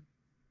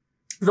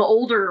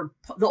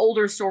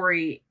older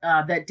story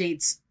that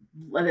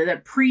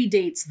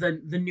predates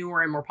the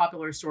newer and more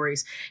popular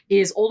stories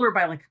is older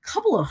by like a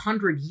couple of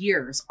 100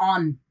 years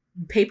on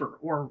paper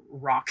or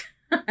rock.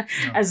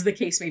 As the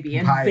case may be,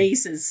 and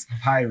vases,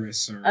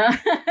 papyrus, or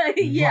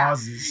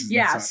vases.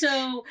 Yeah.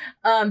 So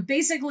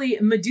basically,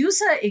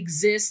 Medusa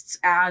exists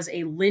as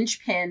a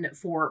linchpin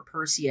for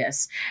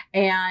Perseus,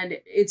 and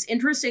it's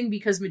interesting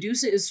because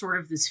Medusa is sort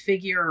of this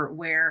figure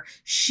where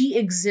she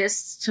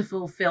exists to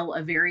fulfill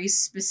a very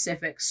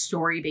specific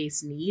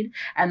story-based need,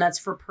 and that's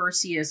for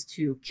Perseus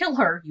to kill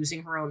her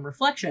using her own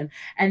reflection,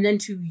 and then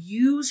to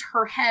use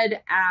her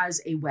head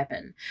as a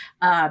weapon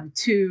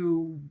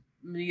to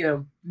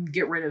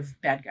get rid of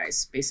bad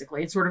guys.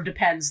 Basically, it sort of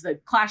depends.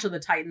 The Clash of the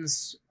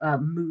Titans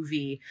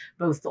movie,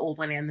 both the old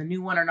one and the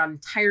new one, are not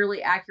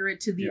entirely accurate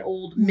to the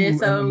old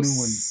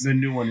mythos. The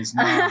new one is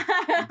not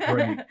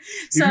great.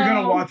 If you're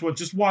gonna watch one,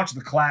 just watch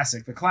the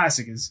classic. The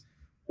classic is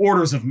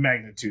orders of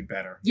magnitude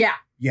better.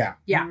 Yeah,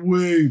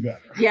 way better.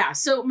 Yeah,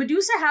 so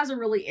Medusa has a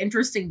really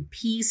interesting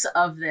piece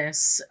of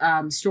this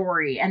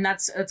story, and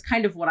that's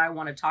kind of what I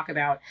want to talk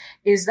about,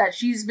 is that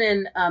she's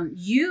been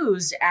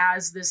used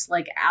as this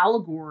like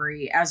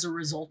allegory as a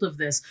result of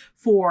this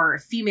for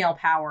female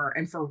power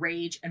and for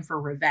rage and for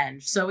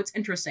revenge. So it's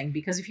interesting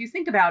because if you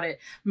think about it,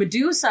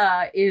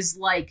 Medusa is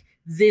like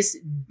this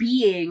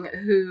being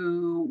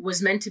who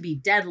was meant to be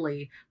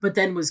deadly, but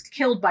then was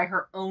killed by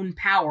her own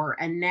power.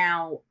 And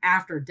now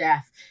after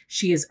death,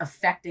 she is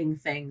affecting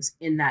things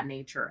in that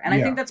nature. And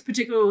I think that's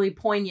particularly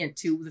poignant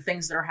to the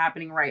things that are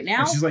happening right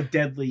now. And she's like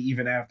deadly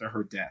even after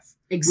her death.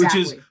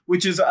 Exactly.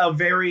 Which is a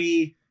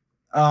very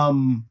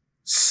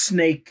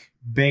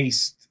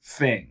snake-based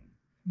thing.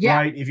 Yeah.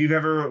 Right? If you've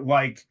ever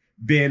like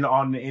been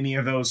on any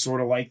of those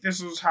sort of like,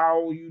 this is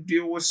how you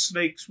deal with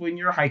snakes when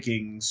you're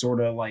hiking, sort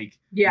of like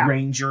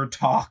ranger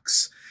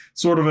talks,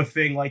 sort of a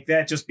thing like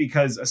that. Just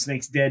because a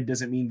snake's dead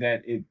doesn't mean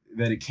that it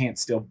can't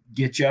still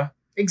get you.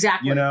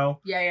 Exactly. You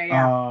know?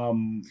 Yeah.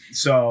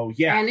 So,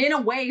 yeah. And in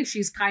a way,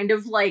 she's kind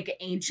of like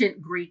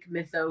ancient Greek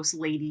mythos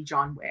Lady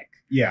John Wick.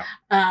 Yeah.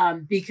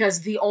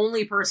 Because the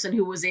only person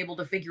who was able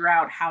to figure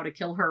out how to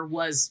kill her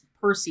was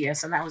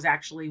Perseus, and that was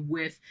actually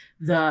with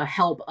the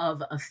help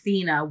of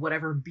Athena,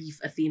 whatever beef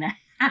Athena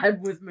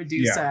had with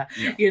Medusa,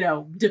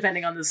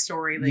 depending on the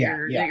story that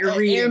you're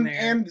reading there.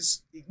 And,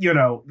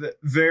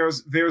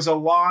 there's a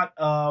lot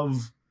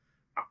of,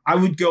 I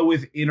would go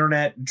with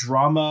internet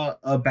drama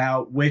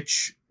about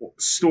which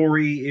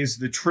story is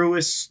the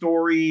truest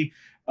story,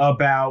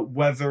 about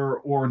whether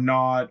or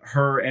not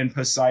her and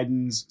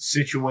Poseidon's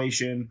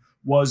situation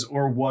was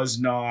or was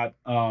not,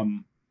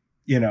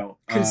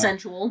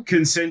 consensual,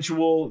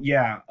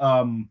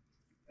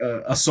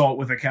 assault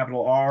with a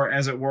capital R,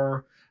 as it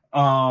were.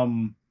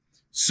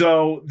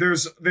 So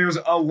there's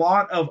a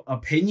lot of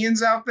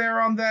opinions out there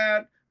on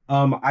that.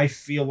 I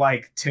feel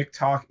like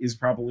TikTok is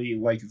probably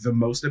like the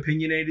most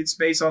opinionated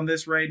space on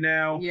this right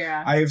now.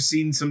 Yeah. I have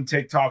seen some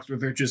TikToks where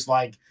they're just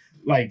like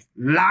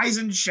lies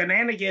and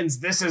shenanigans.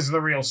 This is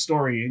the real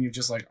story. And you're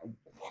just like,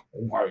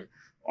 why?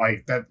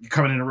 Like that,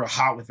 coming in real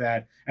hot with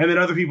that. And then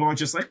other people are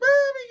just like, well,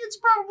 I mean, it's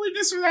probably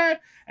this or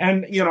that.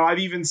 And, I've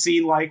even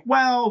seen like,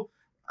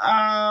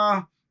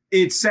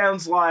 it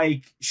sounds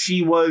like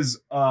she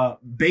was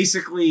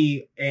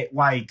basically a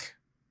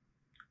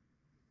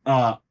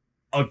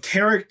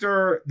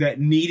character that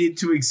needed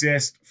to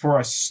exist for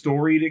a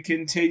story to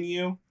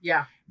continue.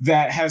 Yeah.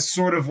 That has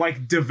sort of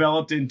like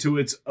developed into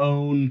its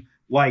own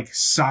like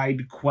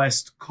side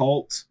quest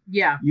cult.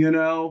 Yeah.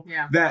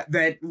 Yeah.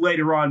 That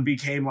later on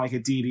became like a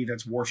deity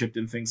that's worshipped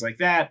and things like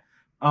that.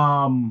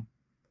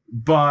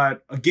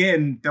 But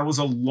again, that was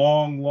a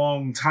long,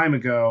 long time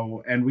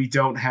ago, and we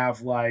don't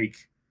have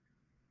like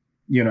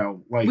we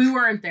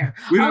weren't there.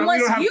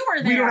 Unless you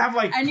were there. We don't have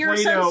like and Play-Doh you're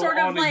some sort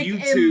of on like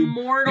YouTube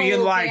immortal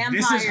being like, vampire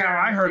this is how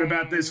I heard thing.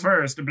 about this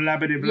first. Blah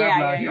blah blah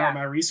blah. Here are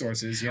my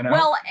resources.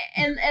 Well,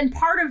 and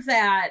part of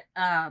that,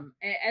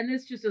 and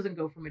this just doesn't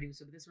go for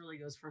Medusa, but this really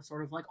goes for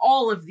sort of like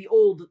all of the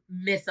old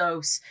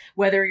mythos.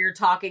 Whether you're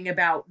talking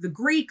about the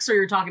Greeks or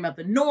you're talking about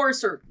the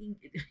Norse or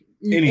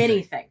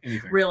anything.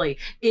 Really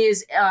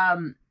is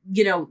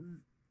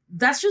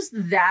that's just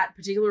that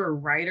particular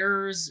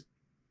writer's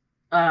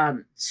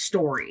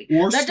story.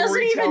 Or that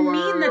doesn't even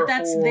mean that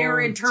that's their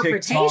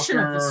interpretation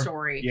TikToker. of the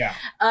story. Yeah.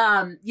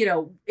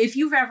 If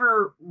you've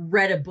ever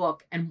read a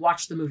book and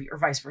watched the movie, or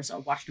vice versa,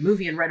 watched a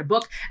movie and read a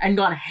book and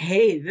gone,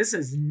 hey, this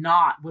is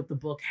not what the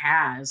book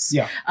has.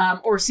 Yeah.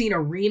 Or seen a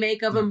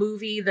remake of a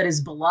movie that is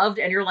beloved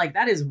and you're like,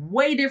 that is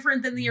way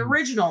different than the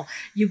original.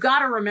 You got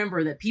to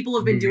remember that people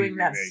have been doing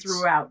that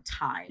throughout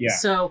time. Yeah.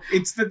 So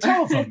it's the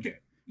telephone game,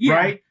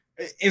 right?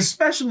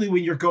 Especially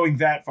when you're going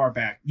that far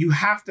back, you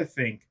have to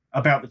think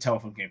about the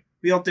telephone game.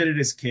 We all did it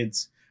as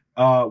kids.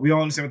 We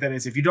all understand what that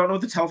is. If you don't know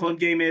what the telephone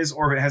game is,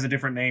 or if it has a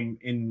different name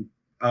in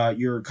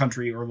your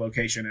country or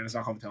location, and it's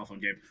not called the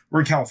telephone game. We're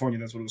in California.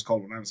 That's what it was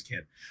called when I was a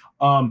kid.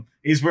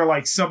 Is where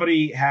like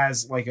somebody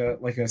has like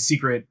a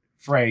secret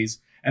phrase,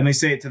 and they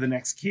say it to the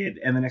next kid,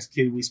 and the next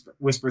kid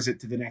whispers it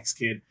to the next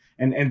kid,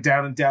 and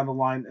down the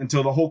line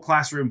until the whole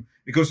classroom,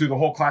 it goes through the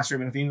whole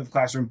classroom, and at the end of the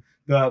classroom,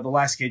 the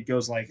last kid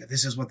goes like,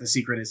 this is what the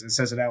secret is, and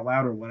says it out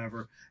loud or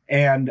whatever.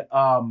 And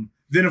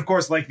then of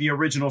course, like, the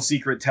original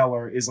secret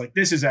teller is like,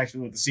 this is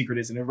actually what the secret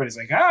is, and everybody's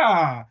like,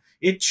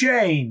 it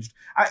changed.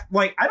 I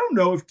don't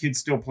know if kids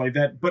still play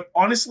that, but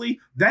honestly,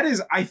 that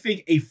is, I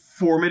think, a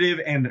formative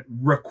and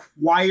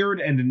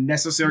required and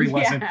necessary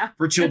lesson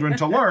for children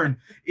to learn,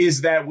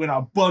 is that when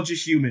a bunch of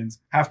humans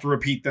have to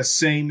repeat the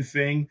same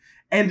thing,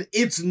 and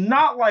it's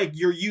not like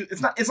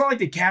it's not like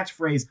the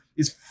catchphrase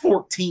is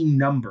 14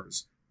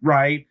 numbers,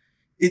 right?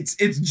 It's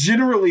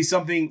generally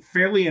something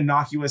fairly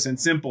innocuous and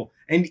simple,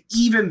 and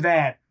even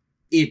that,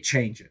 it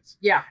changes.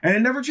 Yeah. And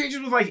it never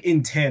changes with, like,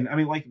 intent. I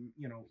mean, like,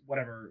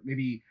 whatever,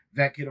 maybe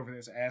that kid over there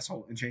is an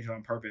asshole and changed it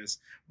on purpose.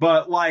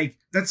 But, like,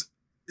 that's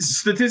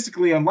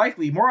statistically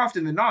unlikely. More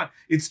often than not,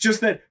 it's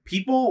just that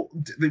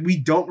we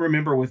don't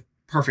remember with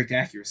perfect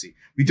accuracy.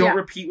 We don't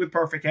repeat with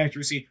perfect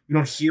accuracy. We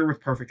don't hear with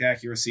perfect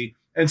accuracy.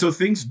 And so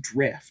things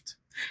drift.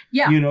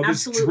 Yeah,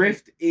 this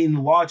drift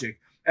in logic.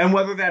 And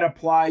whether that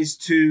applies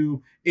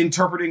to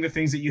interpreting the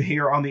things that you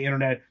hear on the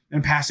internet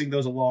and passing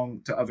those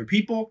along to other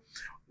people,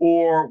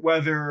 or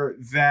whether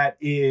that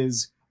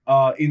is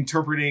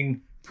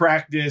interpreting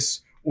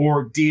practice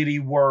or deity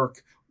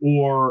work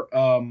or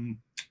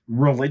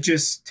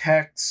religious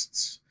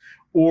texts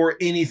or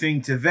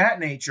anything to that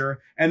nature,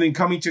 and then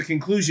coming to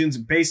conclusions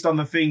based on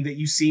the thing that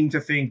you seem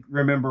to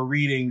remember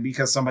reading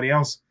because somebody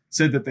else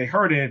said that they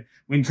heard it,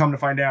 when come to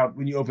find out,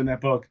 when you open that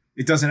book,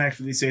 it doesn't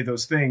actually say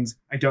those things.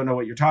 I don't know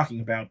what you're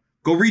talking about.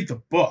 Go read the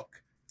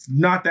book. It's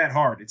not that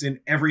hard. It's in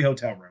every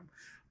hotel room.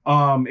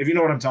 If you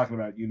know what I'm talking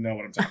about, you know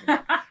what I'm talking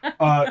about.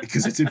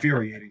 Because it's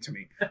infuriating to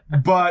me.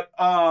 But,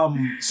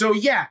 so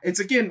yeah, it's,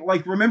 again,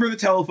 like, remember the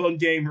telephone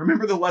game.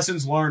 Remember the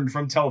lessons learned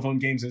from telephone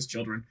games as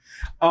children.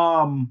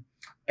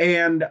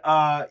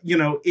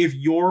 If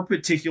your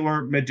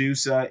particular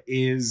Medusa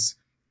is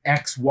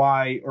X,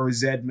 Y, or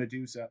Z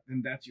Medusa,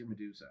 then that's your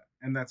Medusa.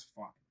 And that's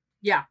fine.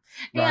 Yeah.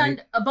 Right?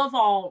 And above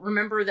all,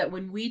 remember that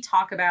when we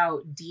talk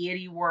about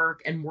deity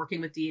work and working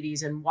with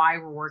deities and why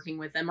we're working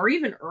with them, or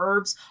even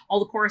herbs, all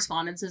the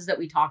correspondences that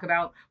we talk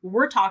about, what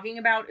we're talking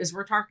about is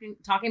we're talking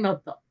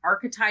about the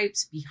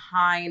archetypes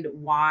behind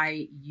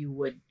why you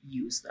would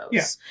use those.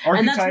 Yeah.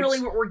 And that's really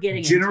what we're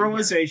getting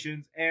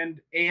generalizations,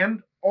 and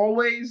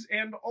always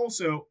and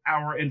also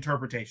our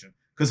interpretation.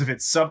 Because if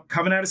it's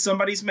coming out of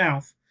somebody's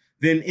mouth,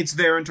 then it's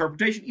their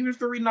interpretation, even if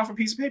they're reading off a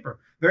piece of paper.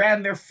 They're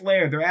adding their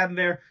flair. They're adding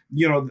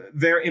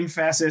their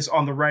emphasis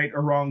on the right or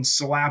wrong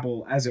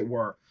syllable, as it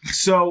were.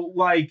 So,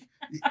 like,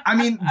 I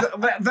mean,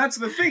 that's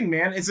the thing,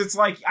 man. It's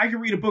like, I can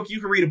read a book, you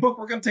can read a book.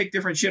 We're going to take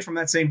different shit from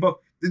that same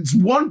book. It's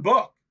one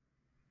book,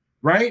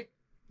 right?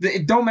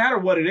 It don't matter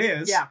what it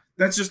is. Yeah.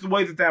 That's just the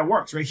way that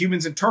works, right?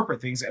 Humans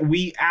interpret things.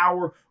 We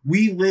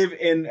live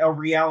in a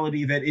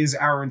reality that is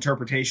our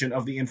interpretation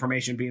of the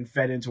information being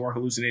fed into our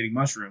hallucinating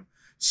mushroom.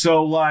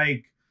 So,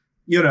 like,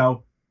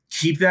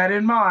 keep that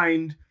in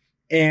mind.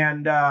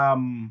 And,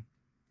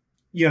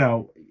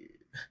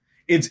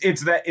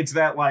 it's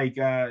that like,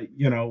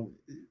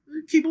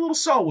 keep a little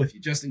salt with you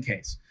just in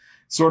case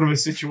sort of a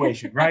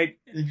situation, right?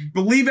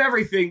 Believe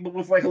everything, but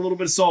with like a little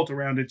bit of salt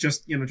around it,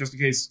 just in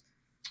case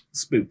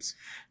spoops.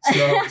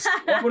 So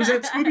what is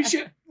that spoopy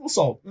shit? A little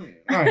salt. All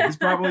right. It's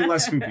probably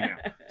less spoopy now.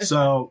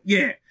 So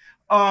yeah.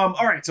 All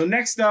right. So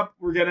next up,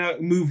 we're going to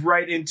move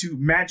right into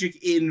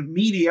magic in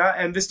media.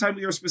 And this time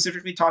we are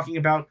specifically talking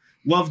about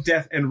Love,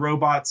 Death, and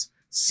Robots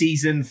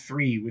season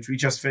 3, which we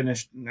just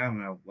finished, I don't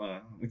know,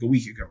 like a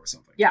week ago or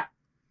something. Yeah.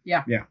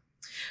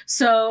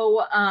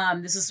 So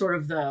this is sort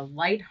of the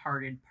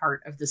lighthearted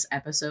part of this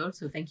episode.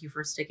 So thank you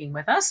for sticking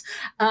with us.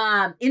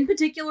 In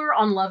particular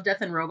on Love,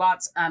 Death, and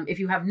Robots. If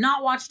you have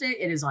not watched it,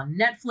 it is on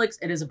Netflix.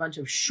 It is a bunch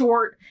of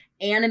short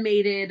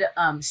animated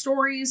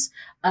stories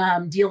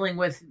dealing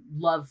with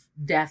love,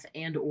 death,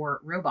 and or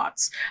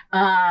robots.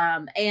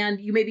 And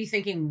you may be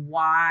thinking,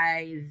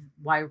 why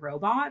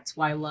robots?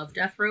 Why love,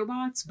 death,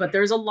 robots? But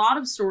there's a lot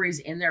of stories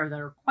in there that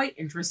are quite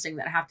interesting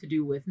that have to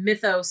do with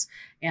mythos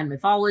and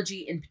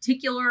mythology. In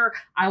particular,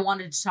 I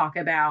wanted to talk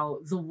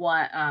about the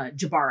one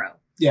Jibaro.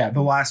 Yeah,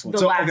 the last one.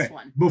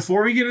 One.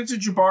 Before we get into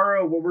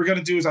Jibaro, what we're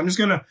gonna do is I'm just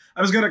gonna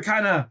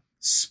kind of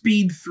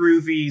speed through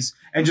these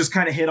and just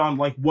kind of hit on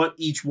like what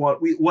each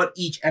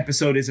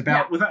episode is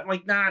about, without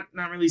like not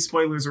really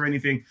spoilers or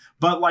anything,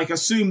 but like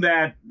assume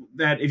that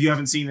if you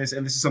haven't seen this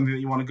and this is something that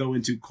you want to go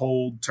into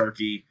cold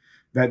turkey,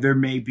 that there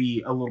may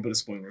be a little bit of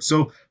spoilers.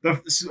 So the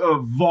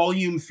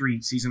volume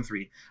 3, season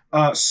 3,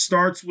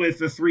 starts with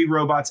the 3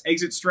 robots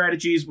exit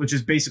strategies, which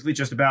is basically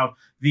just about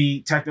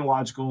the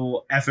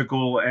technological,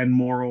 ethical, and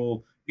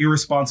moral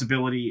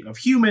irresponsibility of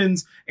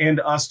humans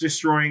and us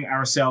destroying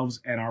ourselves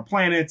and our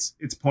planets.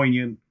 It's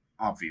poignant,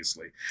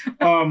 obviously.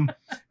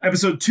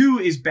 Episode 2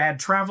 is Bad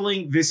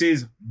Traveling. This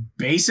is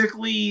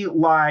basically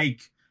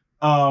like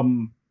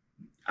Ahab,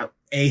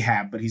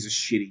 but he's a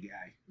shitty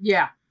guy.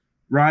 Yeah.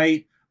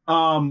 Right?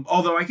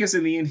 Although I guess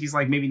in the end he's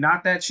like maybe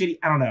not that shitty.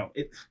 I don't know.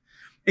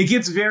 It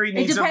gets very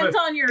needs of depends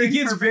the, on your it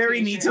gets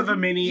very needs of the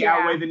many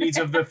outweigh the needs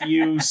of the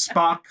few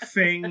Spock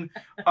thing.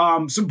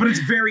 But it's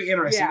very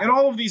interesting. Yeah. And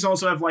all of these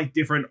also have like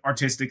different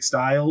artistic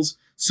styles.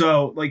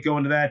 So like go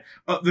into that.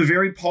 The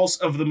very pulse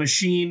of the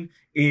machine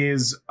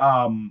is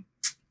cosmic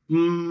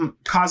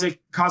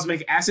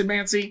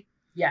acidmancy.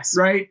 Yes.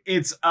 Right?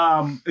 It's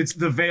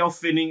the veil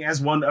thinning as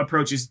one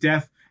approaches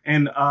death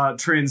and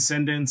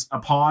transcendence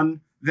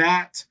upon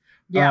that.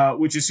 Yeah.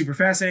 Which is super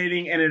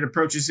fascinating, and it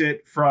approaches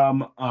it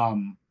from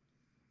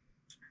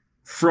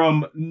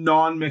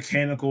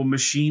non-mechanical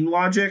machine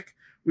logic,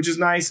 which is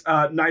nice.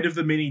 Night of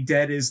the Many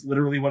Dead is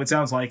literally what it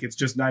sounds like. It's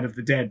just Night of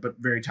the Dead, but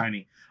very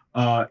tiny.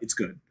 It's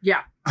good.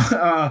 Yeah.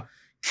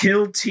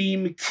 Kill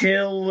Team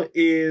Kill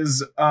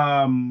is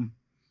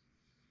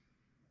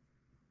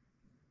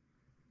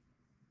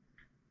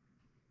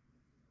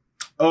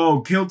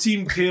Kill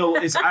Team Kill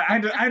is I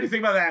had to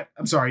think about that.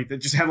 I'm sorry, that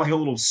just had like a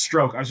little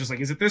stroke. I was just like,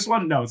 is it this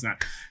one? No, it's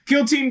not.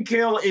 Kill Team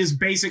Kill is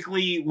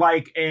basically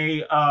like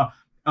a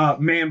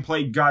man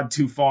played God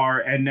too far,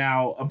 and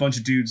now a bunch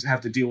of dudes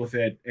have to deal with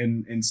it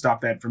and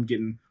stop that from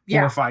getting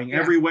horrifying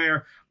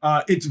everywhere.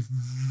 It's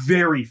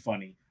very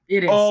funny.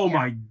 It is. Oh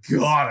my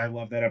God, I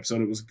love that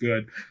episode. It was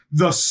good.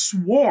 The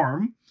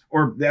Swarm,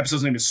 or the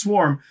episode's name is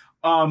Swarm,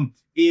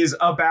 is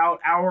about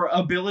our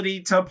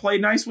ability to play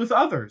nice with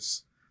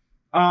others.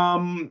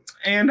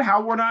 And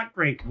how we're not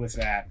great with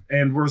that.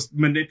 And we're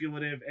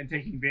manipulative and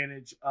taking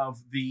advantage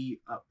of the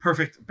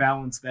perfect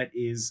balance that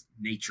is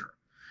nature.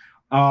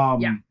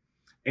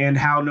 And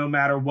how no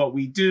matter what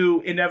we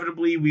do,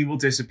 inevitably we will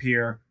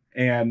disappear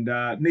and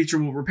nature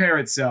will repair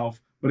itself,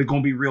 but it's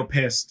going to be real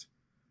pissed,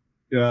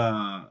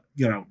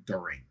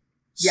 during.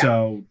 Yeah.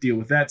 So deal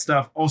with that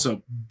stuff.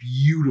 Also,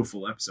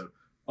 beautiful episode.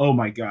 Oh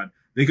my God.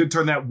 They could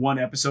turn that one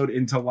episode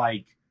into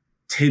like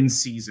 10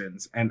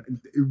 seasons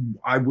and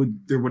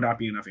there would not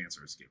be enough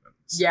answers given.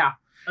 So. Yeah.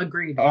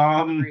 Agreed.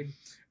 Agreed.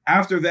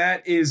 After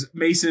that is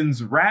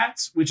Mason's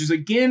Rats, which is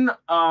again,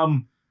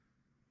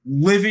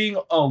 living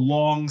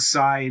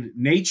alongside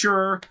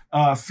nature,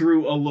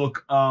 through a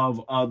look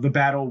of, the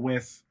battle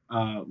with,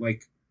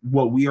 like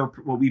what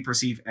we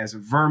perceive as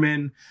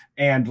vermin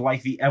and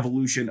like the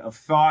evolution of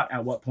thought.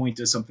 At what point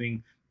does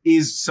something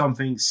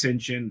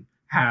sentient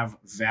have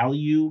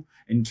value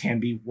and can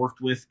be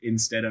worked with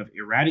instead of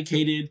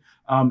eradicated?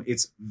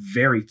 It's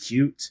very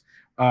cute,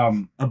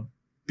 a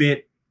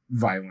bit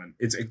violent.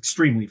 It's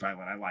extremely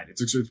violent. I lied.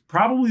 It's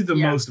probably the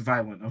most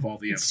violent of all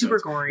the episodes. Super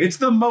gory. It's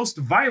the most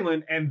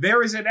violent, and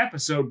there is an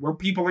episode where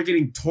people are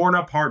getting torn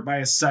apart by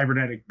a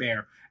cybernetic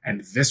bear,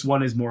 and this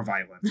one is more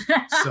violent.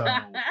 So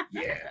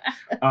yeah,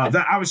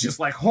 that I was just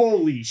like,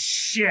 holy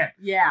shit.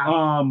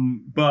 Yeah.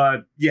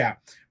 But yeah.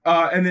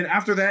 And then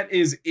after that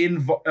is in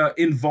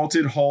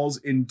Vaulted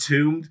Halls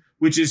Entombed,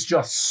 which is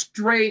just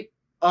straight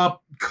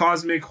up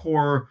cosmic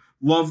horror,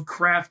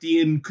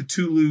 Lovecraftian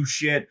Cthulhu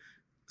shit,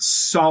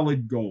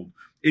 solid gold.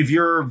 If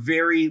you're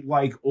very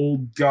like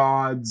old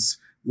gods,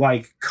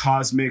 like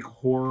cosmic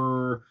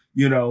horror,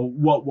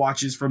 what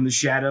watches from the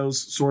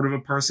shadows sort of a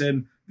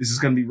person, this is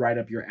going to be right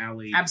up your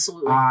alley.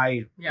 Absolutely.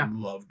 I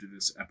loved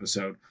this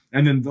episode.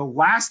 And then the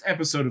last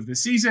episode of the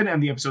season,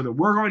 and the episode that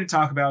we're going to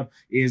talk about,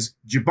 is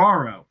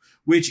Jibaro,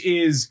 which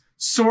is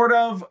sort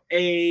of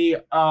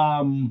a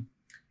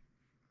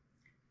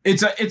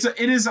it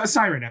is a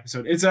siren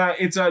episode. It's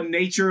a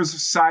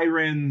nature's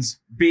sirens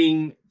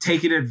being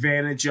taken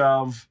advantage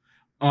of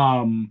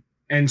and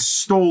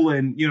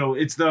stolen.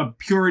 It's the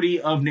purity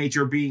of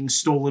nature being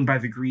stolen by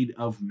the greed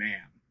of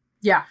man.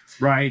 Yeah.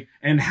 Right?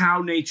 And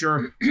how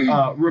nature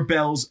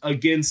rebels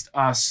against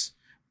us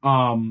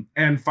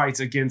and fights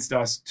against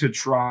us to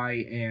try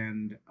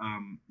and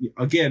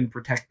again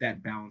protect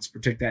that balance,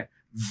 protect that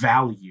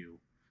value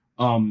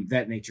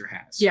that nature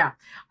has. Yeah.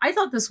 I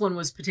thought this one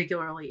was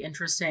particularly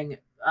interesting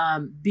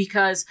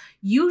because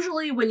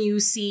usually when you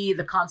see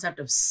the concept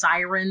of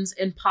sirens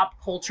in pop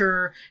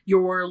culture,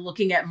 you're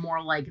looking at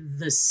more like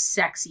the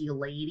sexy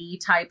lady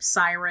type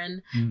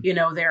siren.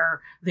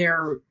 They're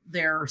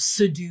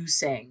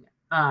seducing.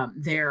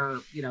 They're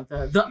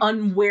the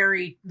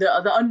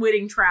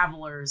unwitting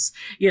travelers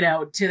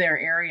to their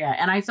area,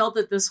 and I felt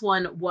that this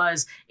one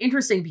was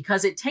interesting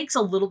because it takes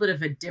a little bit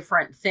of a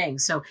different thing.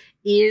 So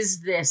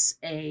is this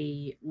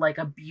a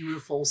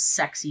beautiful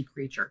sexy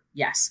creature?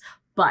 Yes,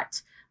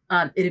 but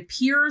it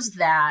appears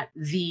that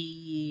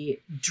the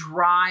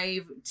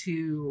drive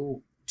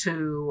to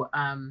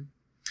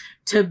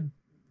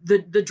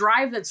the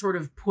drive that sort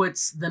of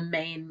puts the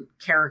main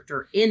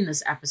character in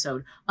this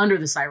episode under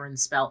the siren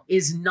spell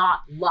is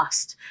not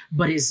lust,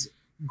 but is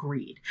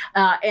greed.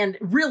 And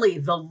really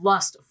the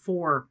lust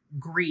for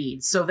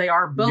greed. So they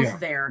are both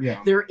there.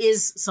 Yeah. There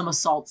is some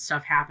assault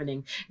stuff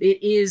happening.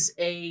 It is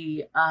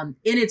in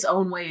its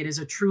own way, it is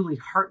a truly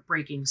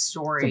heartbreaking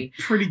story.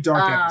 It's a pretty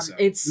dark episode.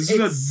 This is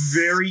a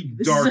very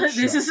dark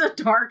show. This is a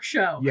dark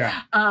show.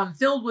 Yeah.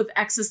 Filled with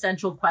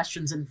existential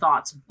questions and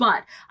thoughts.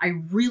 But I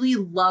really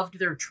loved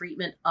their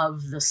treatment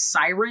of the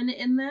siren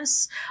in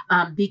this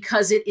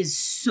because it is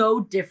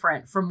so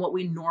different from what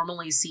we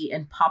normally see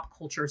in pop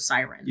culture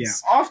sirens. Yeah.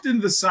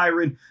 Often the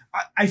siren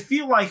I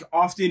feel like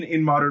often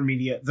in modern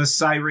media, the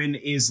siren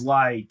is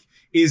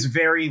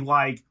very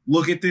like,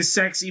 look at this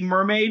sexy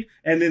mermaid,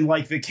 and then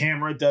like the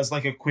camera does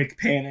like a quick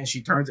pan and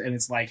she turns and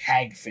it's like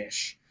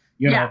hagfish,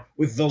 you know,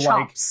 with the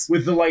Chops.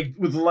 with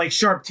the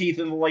sharp teeth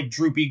and the like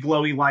droopy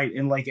glowy light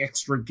and like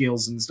extra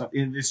gills and stuff.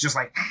 And it's just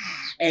like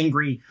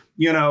angry,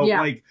 you know,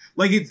 like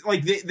it's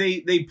like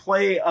they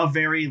play a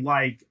very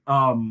like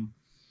I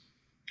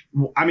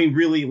mean,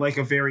 really like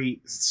a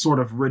very sort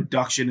of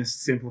reductionist,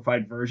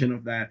 simplified version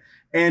of that.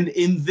 And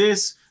in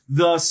this,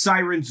 the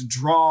siren's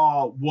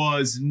draw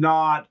was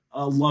not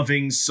a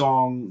loving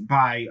song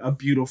by a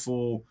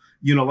beautiful,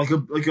 you know,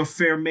 like a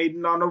fair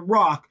maiden on a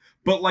rock,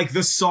 but like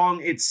the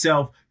song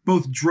itself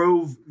both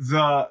drove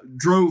the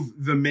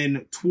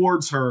men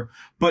towards her,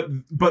 but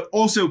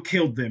also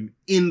killed them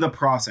in the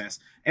process,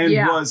 and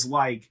was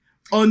like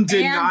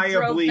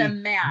undeniably and drove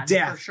them mad,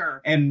 death for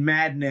sure. And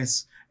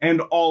madness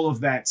and all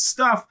of that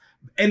stuff.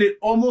 And it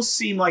almost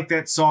seemed like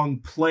that song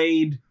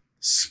played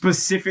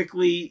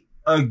specifically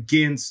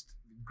against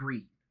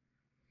greed.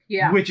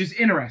 Yeah. Which is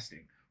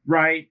interesting,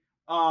 right?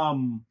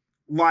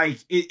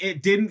 Like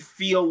it didn't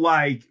feel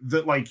like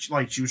that like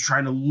she was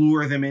trying to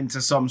lure them into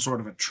some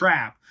sort of a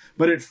trap,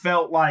 but it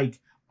felt like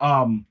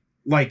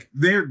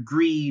their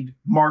greed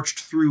marched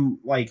through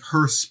like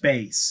her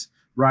space,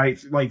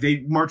 right? Like they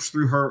marched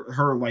through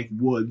her like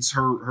woods,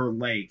 her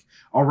lake,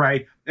 all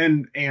right?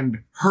 And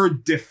her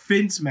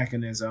defense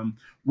mechanism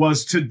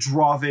was to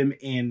draw them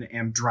in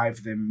and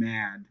drive them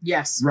mad.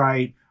 Yes.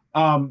 Right?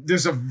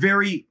 There's a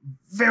very,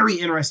 very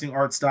interesting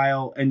art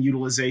style and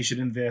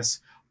utilization in this.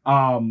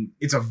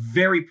 It's a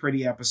very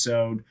pretty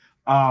episode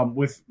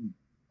with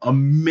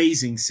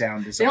amazing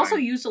sound design. They also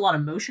used a lot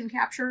of motion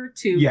capture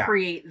to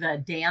create the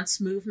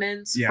dance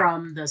movements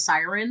from the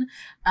siren,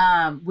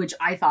 which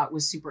I thought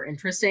was super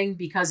interesting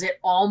because it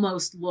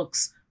almost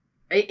looks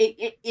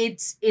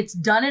it's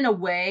done in a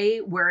way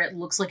where it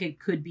looks like it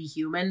could be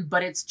human,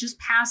 but it's just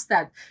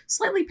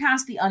slightly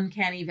past the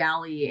uncanny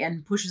valley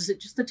and pushes it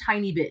just a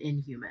tiny bit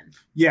inhuman.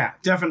 Yeah,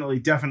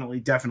 definitely.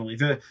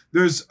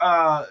 There's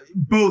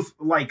both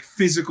like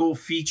physical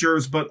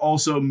features, but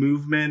also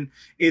movement.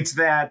 It's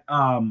that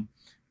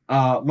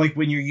like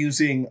when you're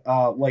using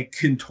like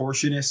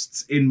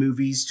contortionists in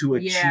movies to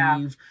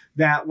achieve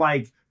that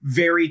like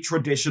very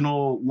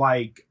traditional,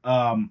 like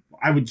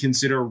I would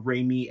consider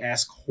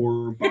Raimi-esque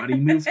horror body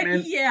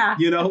movement.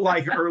 You know,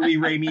 like early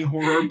Raimi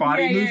horror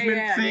body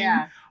movement thing.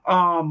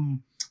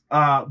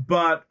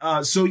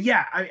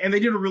 And they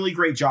did a really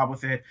great job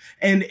with it.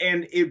 And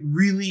it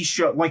really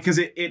showed, like, because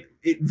it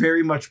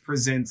very much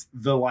presents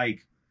the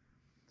like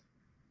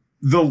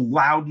the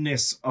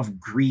loudness of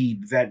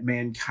greed that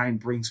mankind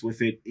brings with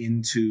it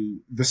into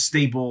the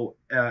stable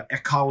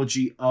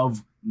ecology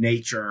of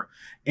nature,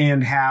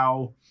 and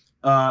how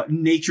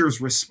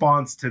nature's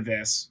response to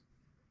this,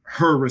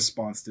 her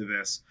response to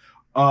this,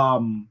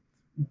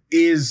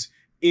 is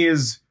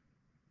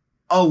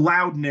a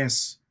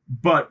loudness,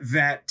 but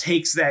that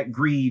takes that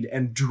greed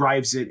and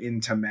drives it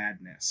into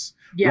madness.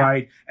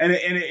 Right. And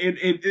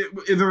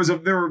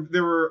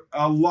there were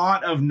a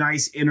lot of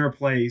nice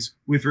interplays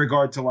with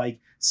regard to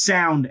like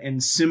sound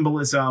and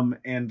symbolism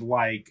and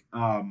like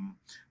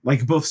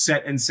both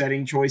set and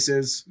setting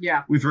choices.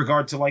 With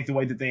regard to like the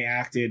way that they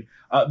acted.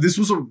 This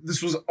was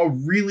a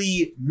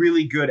really,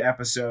 really good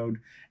episode.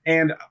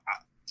 And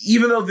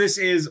even though this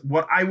is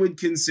what I would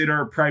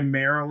consider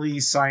primarily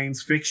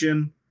science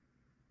fiction,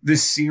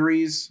 this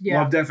series,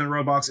 Love, Death, and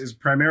Robots, is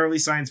primarily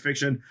science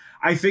fiction.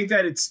 I think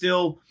that it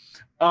still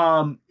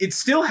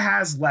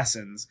has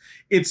lessons.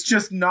 It's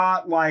just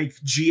not like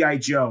G.I.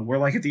 Joe, where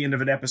like at the end of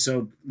an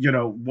episode, you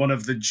know, one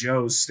of the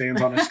Joes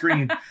stands on a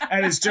screen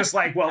and it's just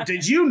like, well,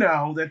 did you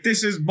know that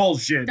this is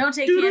bullshit? Don't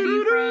take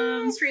candy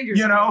from strangers.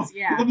 You know,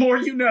 the more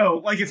you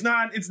know. Like it's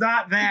not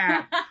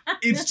that.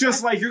 It's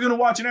just like you're gonna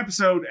watch an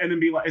episode and then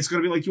be like, it's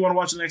gonna be like, you want to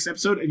watch the next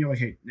episode, and you're like,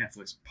 hey,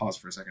 Netflix, pause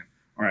for a second.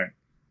 All right,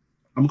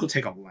 I'm gonna go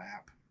take a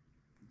lap,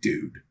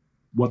 dude.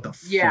 What the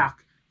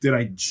fuck did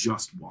I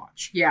just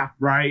watch?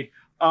 Right.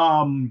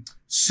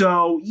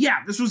 So yeah,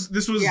 this was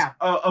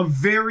a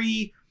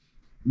very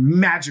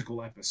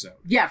magical episode.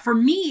 For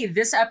me,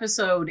 this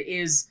episode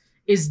is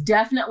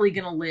definitely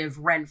going to live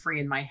rent free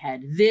in my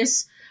head.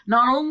 This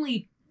not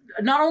only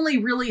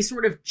really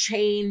sort of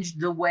changed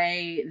the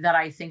way that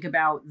I think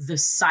about the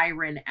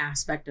siren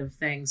aspect of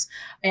things.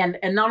 And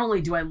not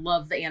only do I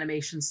love the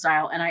animation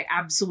style, and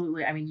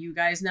I mean, you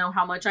guys know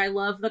how much I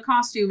love the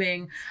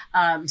costuming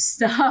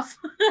stuff.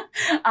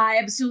 I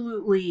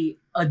absolutely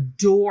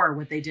adore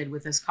what they did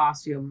with this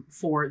costume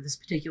for this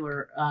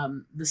particular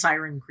the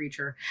siren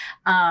creature,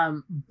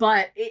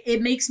 but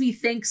it makes me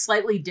think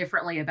slightly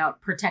differently about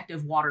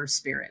protective water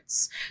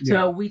spirits.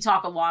 So we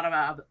talk a lot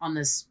about on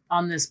this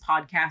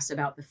podcast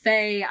about the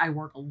Fae. I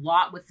work a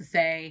lot with the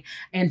Fae,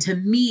 and to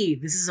me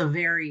this is a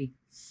very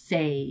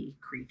Fae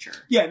creature.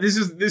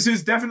 This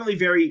is definitely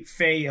very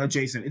Fae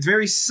adjacent. It's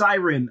very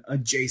siren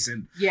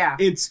adjacent.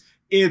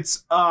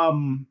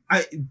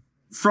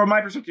 From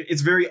my perspective,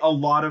 it's very a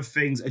lot of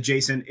things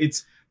adjacent.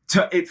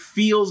 It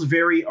feels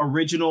very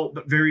original,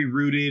 but very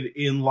rooted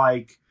in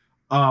like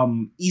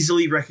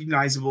easily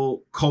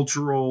recognizable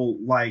cultural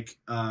like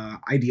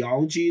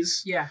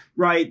ideologies,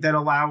 right, that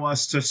allow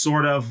us to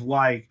sort of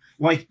like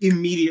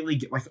immediately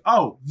get like,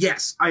 oh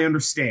yes, I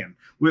understand,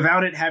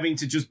 without it having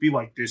to just be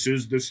like, this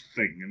is this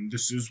thing and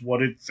this is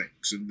what it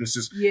thinks and this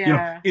is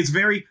it's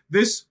very,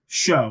 this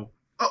show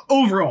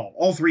overall,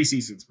 all 3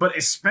 seasons, but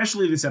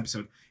especially this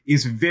episode,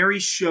 is very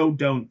show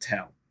don't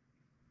tell.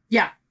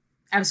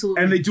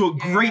 Absolutely. And they do a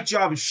great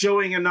job of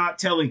showing and not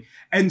telling,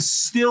 and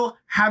still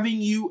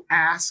having you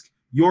ask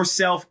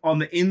yourself on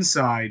the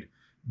inside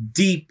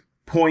deep,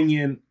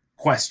 poignant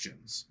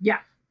questions.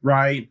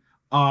 Right?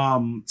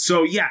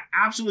 So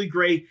absolutely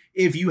great.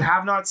 If you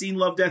have not seen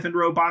Love, Death, and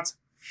Robots,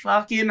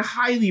 fucking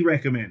highly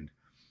recommend.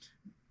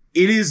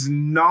 It is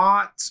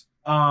not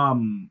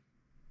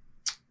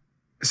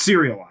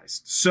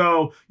serialized.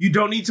 So you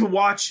don't need to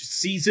watch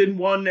season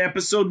 1,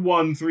 episode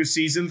 1 through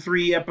season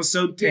 3,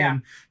 episode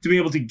 10 to be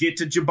able to get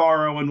to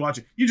Jibaro and watch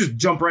it. You just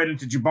jump right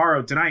into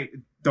Jibaro tonight.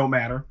 It don't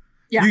matter.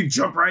 You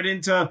jump right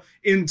into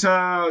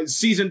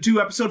season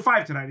 2, episode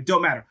 5 tonight. It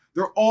don't matter.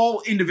 They're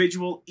all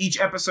individual. Each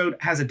episode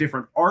has a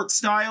different art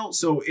style.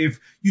 So if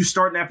you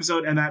start an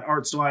episode and that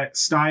art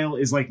style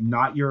is like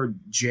not your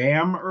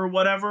jam or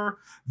whatever,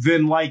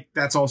 then like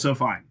that's also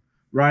fine.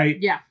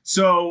 Right.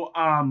 So,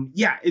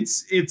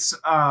 it's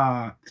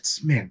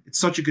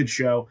such a good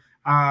show.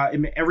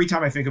 Every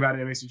time I think about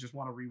it, it makes me just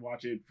want to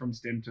rewatch it from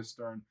stem to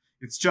stern.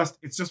 It's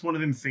just one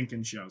of them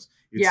thinking shows.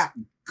 It's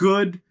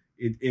good.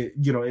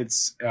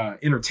 It's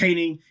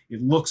entertaining.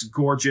 It looks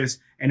gorgeous,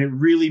 and it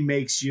really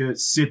makes you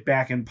sit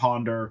back and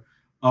ponder,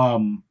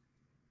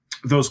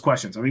 those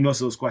questions. I mean, most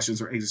of those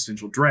questions are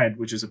existential dread,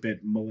 which is a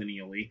bit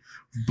millennially,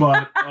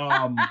 but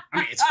I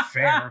mean, it's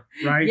fair,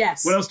 right?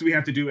 Yes. What else do we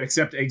have to do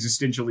except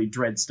existentially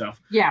dread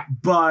stuff?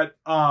 But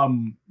I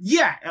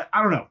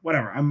don't know.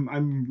 Whatever.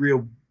 I'm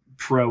real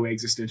pro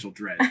existential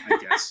dread, I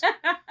guess.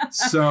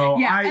 So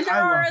and there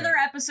are other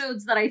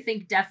episodes that I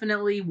think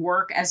definitely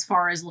work as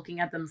far as looking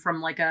at them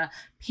from like a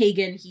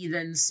pagan,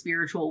 heathen,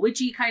 spiritual,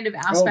 witchy kind of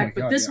aspect.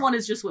 But this one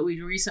is just what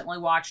we recently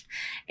watched.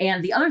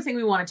 And the other thing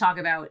we want to talk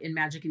about in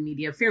Magic and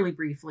Media fairly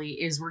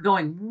briefly is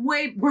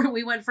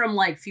we went from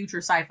like future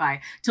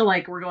sci-fi to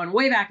like we're going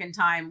way back in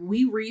time.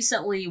 We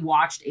recently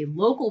watched a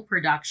local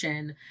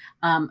production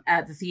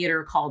at the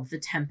theater called The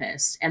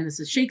Tempest. And this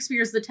is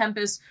Shakespeare's The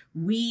Tempest.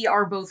 We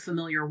are both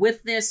familiar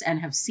with this and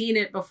have seen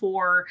it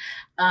before.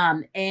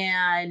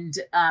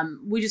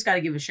 We just got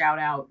to give a shout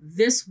out.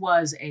 This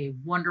was a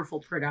wonderful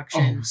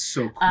production. Oh,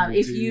 so cool.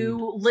 If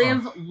you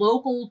live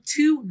local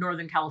to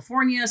Northern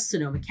California,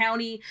 Sonoma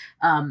County,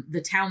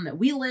 the town that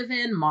we live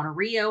in,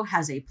 Monterey,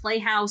 has a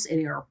playhouse.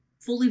 They are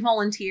fully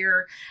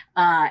volunteer,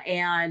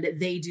 and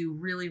they do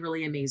really,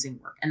 really amazing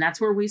work. And that's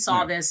where we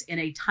saw this in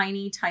a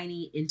tiny,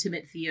 tiny,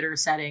 intimate theater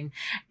setting.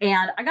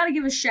 And I got to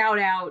give a shout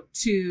out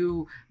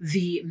to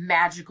the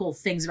magical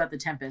things about The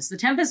Tempest. The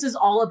Tempest is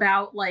all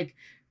about like,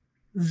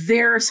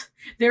 there's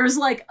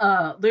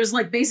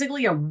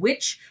basically a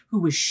witch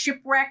who was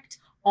shipwrecked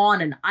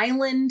on an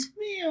island.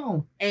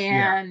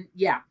 And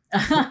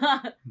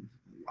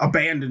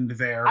abandoned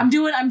there. I'm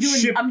doing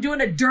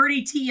a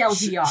dirty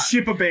TLDR.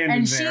 Ship abandoned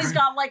and there. She's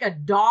got like a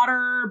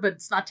daughter, but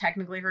it's not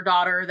technically her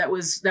daughter, that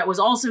was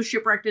also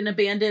shipwrecked and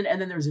abandoned. And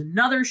then there's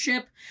another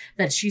ship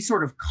that she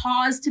sort of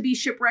caused to be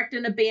shipwrecked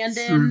and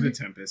abandoned through the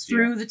Tempest.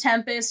 Through the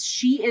Tempest.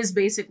 She is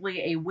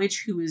basically a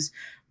witch who is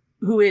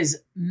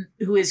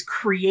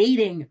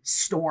creating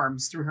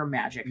storms through her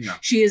magic.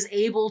 She is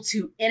able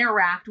to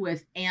interact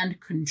with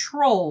and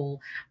control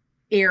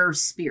air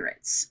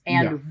spirits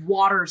and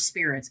water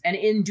spirits. And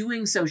in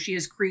doing so, she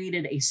has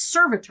created a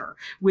servitor,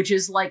 which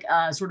is like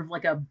a sort of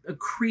like a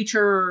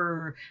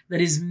creature that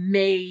is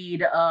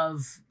made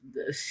of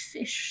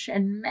fish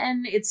and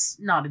men. It's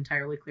not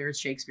entirely clear. It's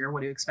Shakespeare. What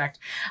do you expect?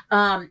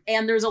 And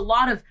there's a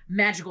lot of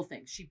magical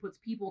things. She puts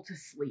people to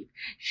sleep.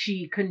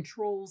 She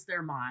controls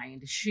their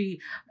mind.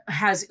 She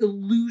has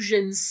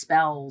illusion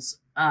spells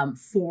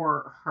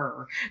for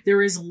her.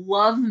 There is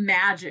love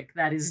magic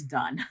that is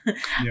done.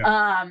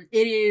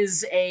 It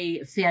is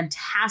a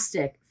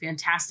fantastic,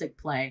 fantastic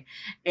play.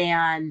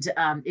 And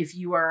if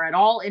you are at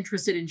all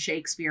interested in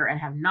Shakespeare and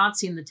have not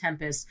seen The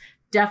Tempest,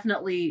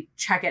 definitely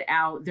check it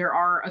out. There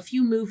are a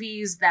few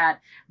movies that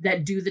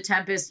do The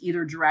Tempest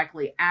either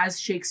directly as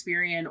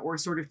Shakespearean or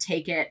sort of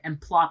take it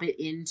and plop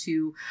it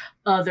into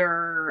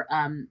other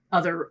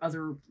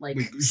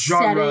like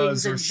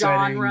settings and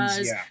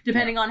genres,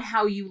 depending on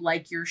how you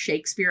like your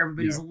Shakespeare.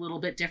 Everybody's a little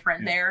bit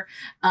different there.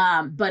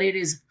 But it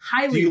is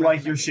highly. Do you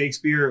like your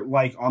Shakespeare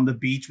like on the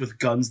beach with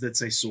guns that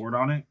say sword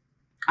on it?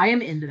 I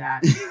am into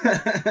that.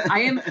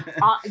 I am,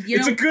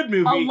 it's a good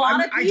movie. A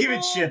lot of people, I give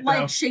it shit, though.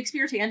 Like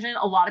Shakespeare Tangent,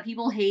 a lot of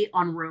people hate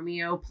on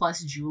Romeo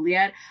plus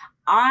Juliet.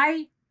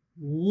 I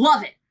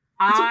love it.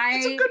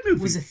 It's a good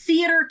movie. Was a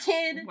theater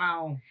kid.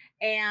 Wow.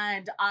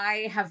 And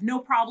I have no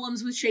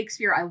problems with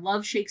Shakespeare. I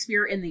love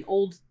Shakespeare in the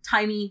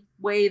old-timey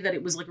way that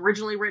it was like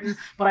originally written,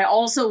 but I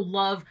also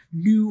love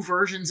new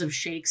versions of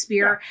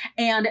Shakespeare.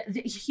 Yeah. And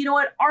you know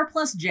what? R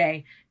plus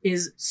J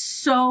is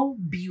so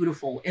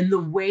beautiful in the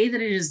way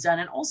that it is done.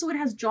 And also it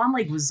has John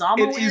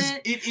Leguizamo in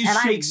it. It is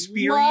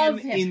Shakespearean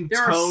in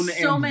tone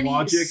and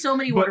logic, so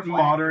many but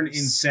modern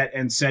actors.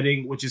 in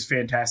setting, which is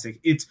fantastic.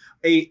 It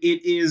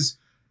is,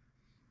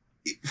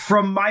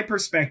 from my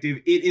perspective,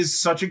 it is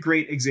such a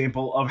great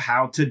example of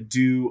how to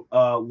do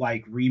a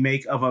like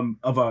remake of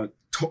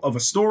a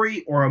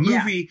story or a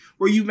movie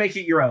where you make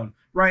it your own,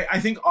 right? I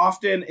think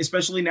often,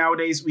 especially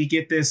nowadays, we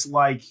get this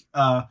like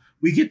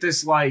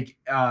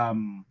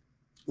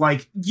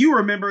you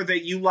remember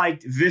that you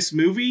liked this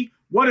movie.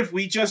 What if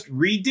we just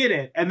redid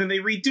it? And then they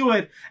redo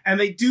it and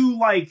they do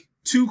like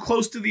too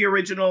close to the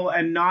original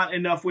and not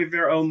enough with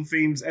their own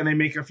themes, and they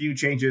make a few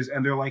changes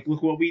and they're like,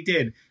 look what we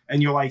did.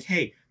 And you're like,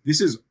 hey, this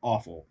is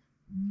awful.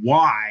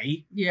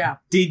 Why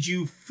did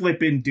you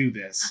flip and do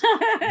this?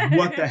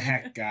 What the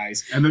heck,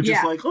 guys? And they're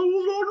just like, oh,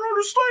 I don't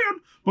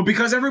understand. But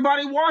because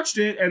everybody watched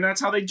it and that's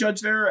how they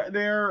judge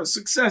their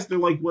success, they're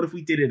like, what if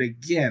we did it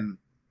again?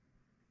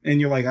 And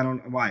you're like, I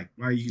don't, why?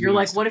 Why are you? You're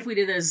like, what if we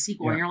did it as a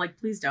sequel? And you're like,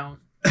 please don't.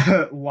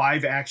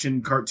 Live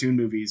action cartoon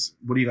movies.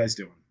 What are you guys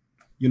doing?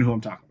 You know who I'm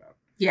talking about.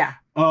 Yeah.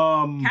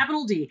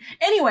 Capital D.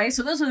 Anyway,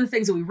 so those are the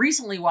things that we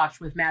recently watched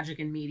with Magic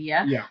and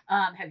Media. Yeah.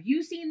 Have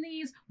you seen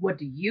these? What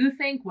do you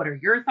think? What are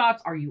your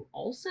thoughts? Are you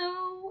also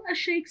a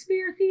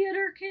Shakespeare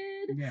theater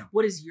kid? Yeah.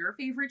 What is your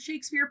favorite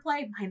Shakespeare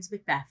play? Mine's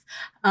Macbeth.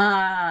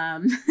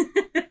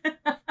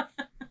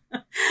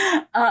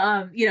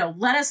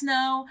 Let us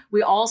know.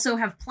 We also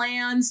have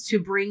plans to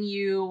bring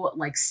you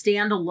like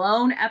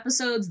standalone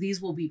episodes.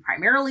 These will be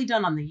primarily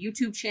done on the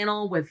YouTube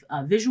channel with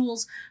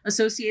visuals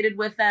associated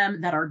with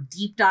them that are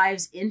deep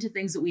dives into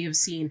things that we have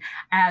seen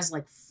as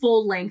like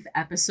full length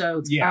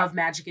episodes of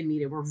Magic and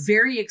Media. We're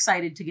very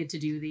excited to get to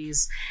do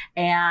these,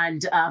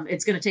 and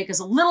it's going to take us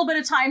a little bit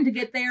of time to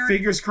get there.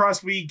 Fingers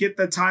crossed we get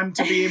the time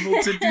to be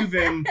able to do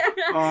them.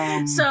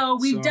 So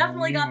we've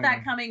definitely got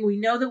that coming. We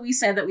know that we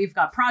said that we've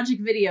got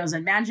project videos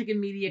and Magic and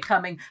Media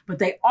coming, but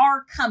they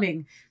are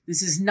coming.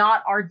 This is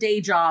not our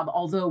day job,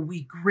 although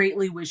we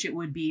greatly wish it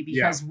would be,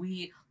 because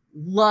we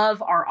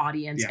love our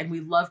audience and we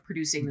love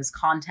producing this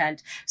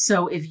content.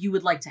 So if you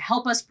would like to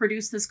help us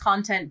produce this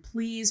content,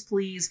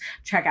 please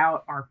check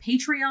out our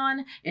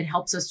Patreon. It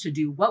helps us to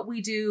do what we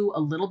do a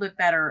little bit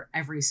better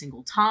every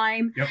single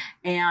time.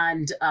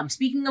 And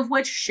speaking of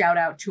which, shout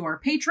out to our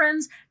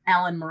patrons,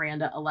 Alan,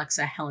 Miranda,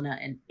 Alexa, Helena,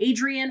 and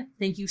Adrian.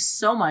 Thank you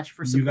so much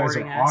for supporting us.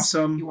 You guys are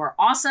awesome. You are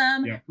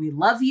awesome. We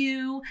love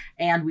you,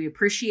 and we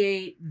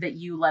appreciate that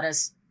you let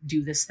us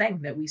do this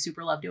thing that we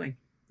super love doing.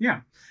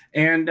 Yeah.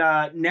 And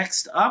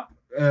next up,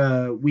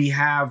 we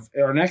have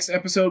our next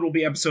episode will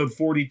be episode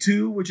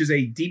 42, which is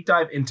a deep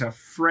dive into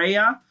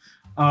Freya,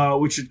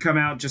 which should come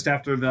out just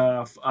after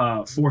the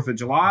 4th of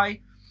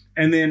July.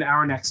 And then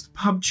our next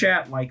pub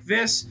chat like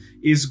this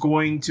is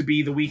going to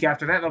be the week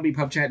after that. That'll be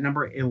pub chat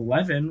number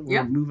 11.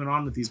 We're moving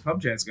on with these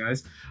pub chats,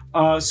 guys.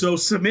 So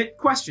submit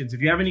questions.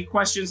 If you have any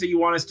questions that you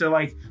want us to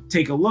like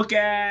take a look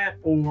at,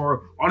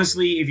 or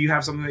honestly, if you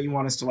have something that you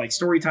want us to like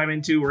story time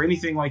into or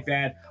anything like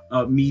that,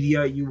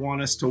 media you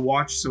want us to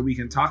watch so we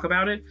can talk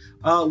about it,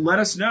 let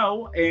us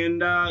know.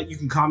 And you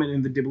can comment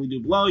in the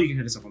dibbly-doo below. You can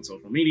hit us up on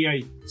social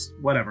media,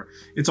 whatever.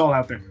 It's all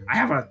out there. I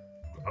have a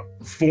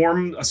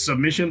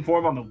submission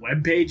form on the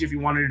webpage if you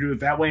wanted to do it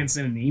that way and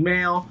send an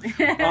email.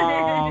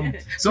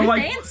 So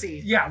like,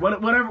 fancy.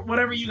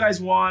 Whatever you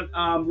guys want,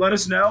 let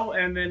us know,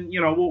 and then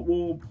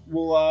we'll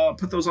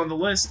put those on the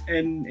list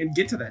and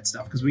get to that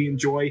stuff, because we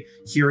enjoy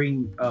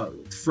hearing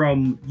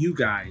from you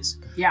guys.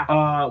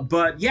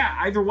 But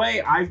either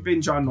way, I've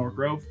been John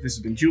Norgrove. This has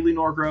been Julie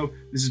Norgrove.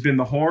 This has been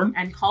the Horn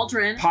and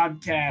Cauldron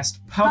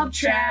podcast pub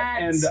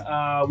chat,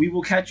 and we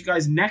will catch you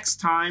guys next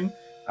time.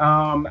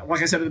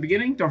 Like I said at the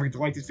beginning, don't forget to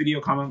like this video,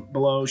 comment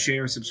below,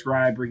 share,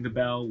 subscribe, ring the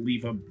bell,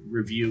 leave a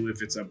review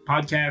if it's a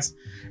podcast.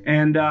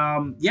 And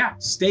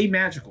stay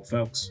magical,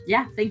 folks.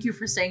 Thank you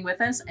for staying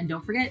with us. And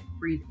don't forget,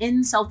 breathe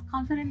in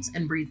self-confidence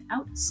and breathe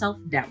out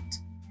self-doubt.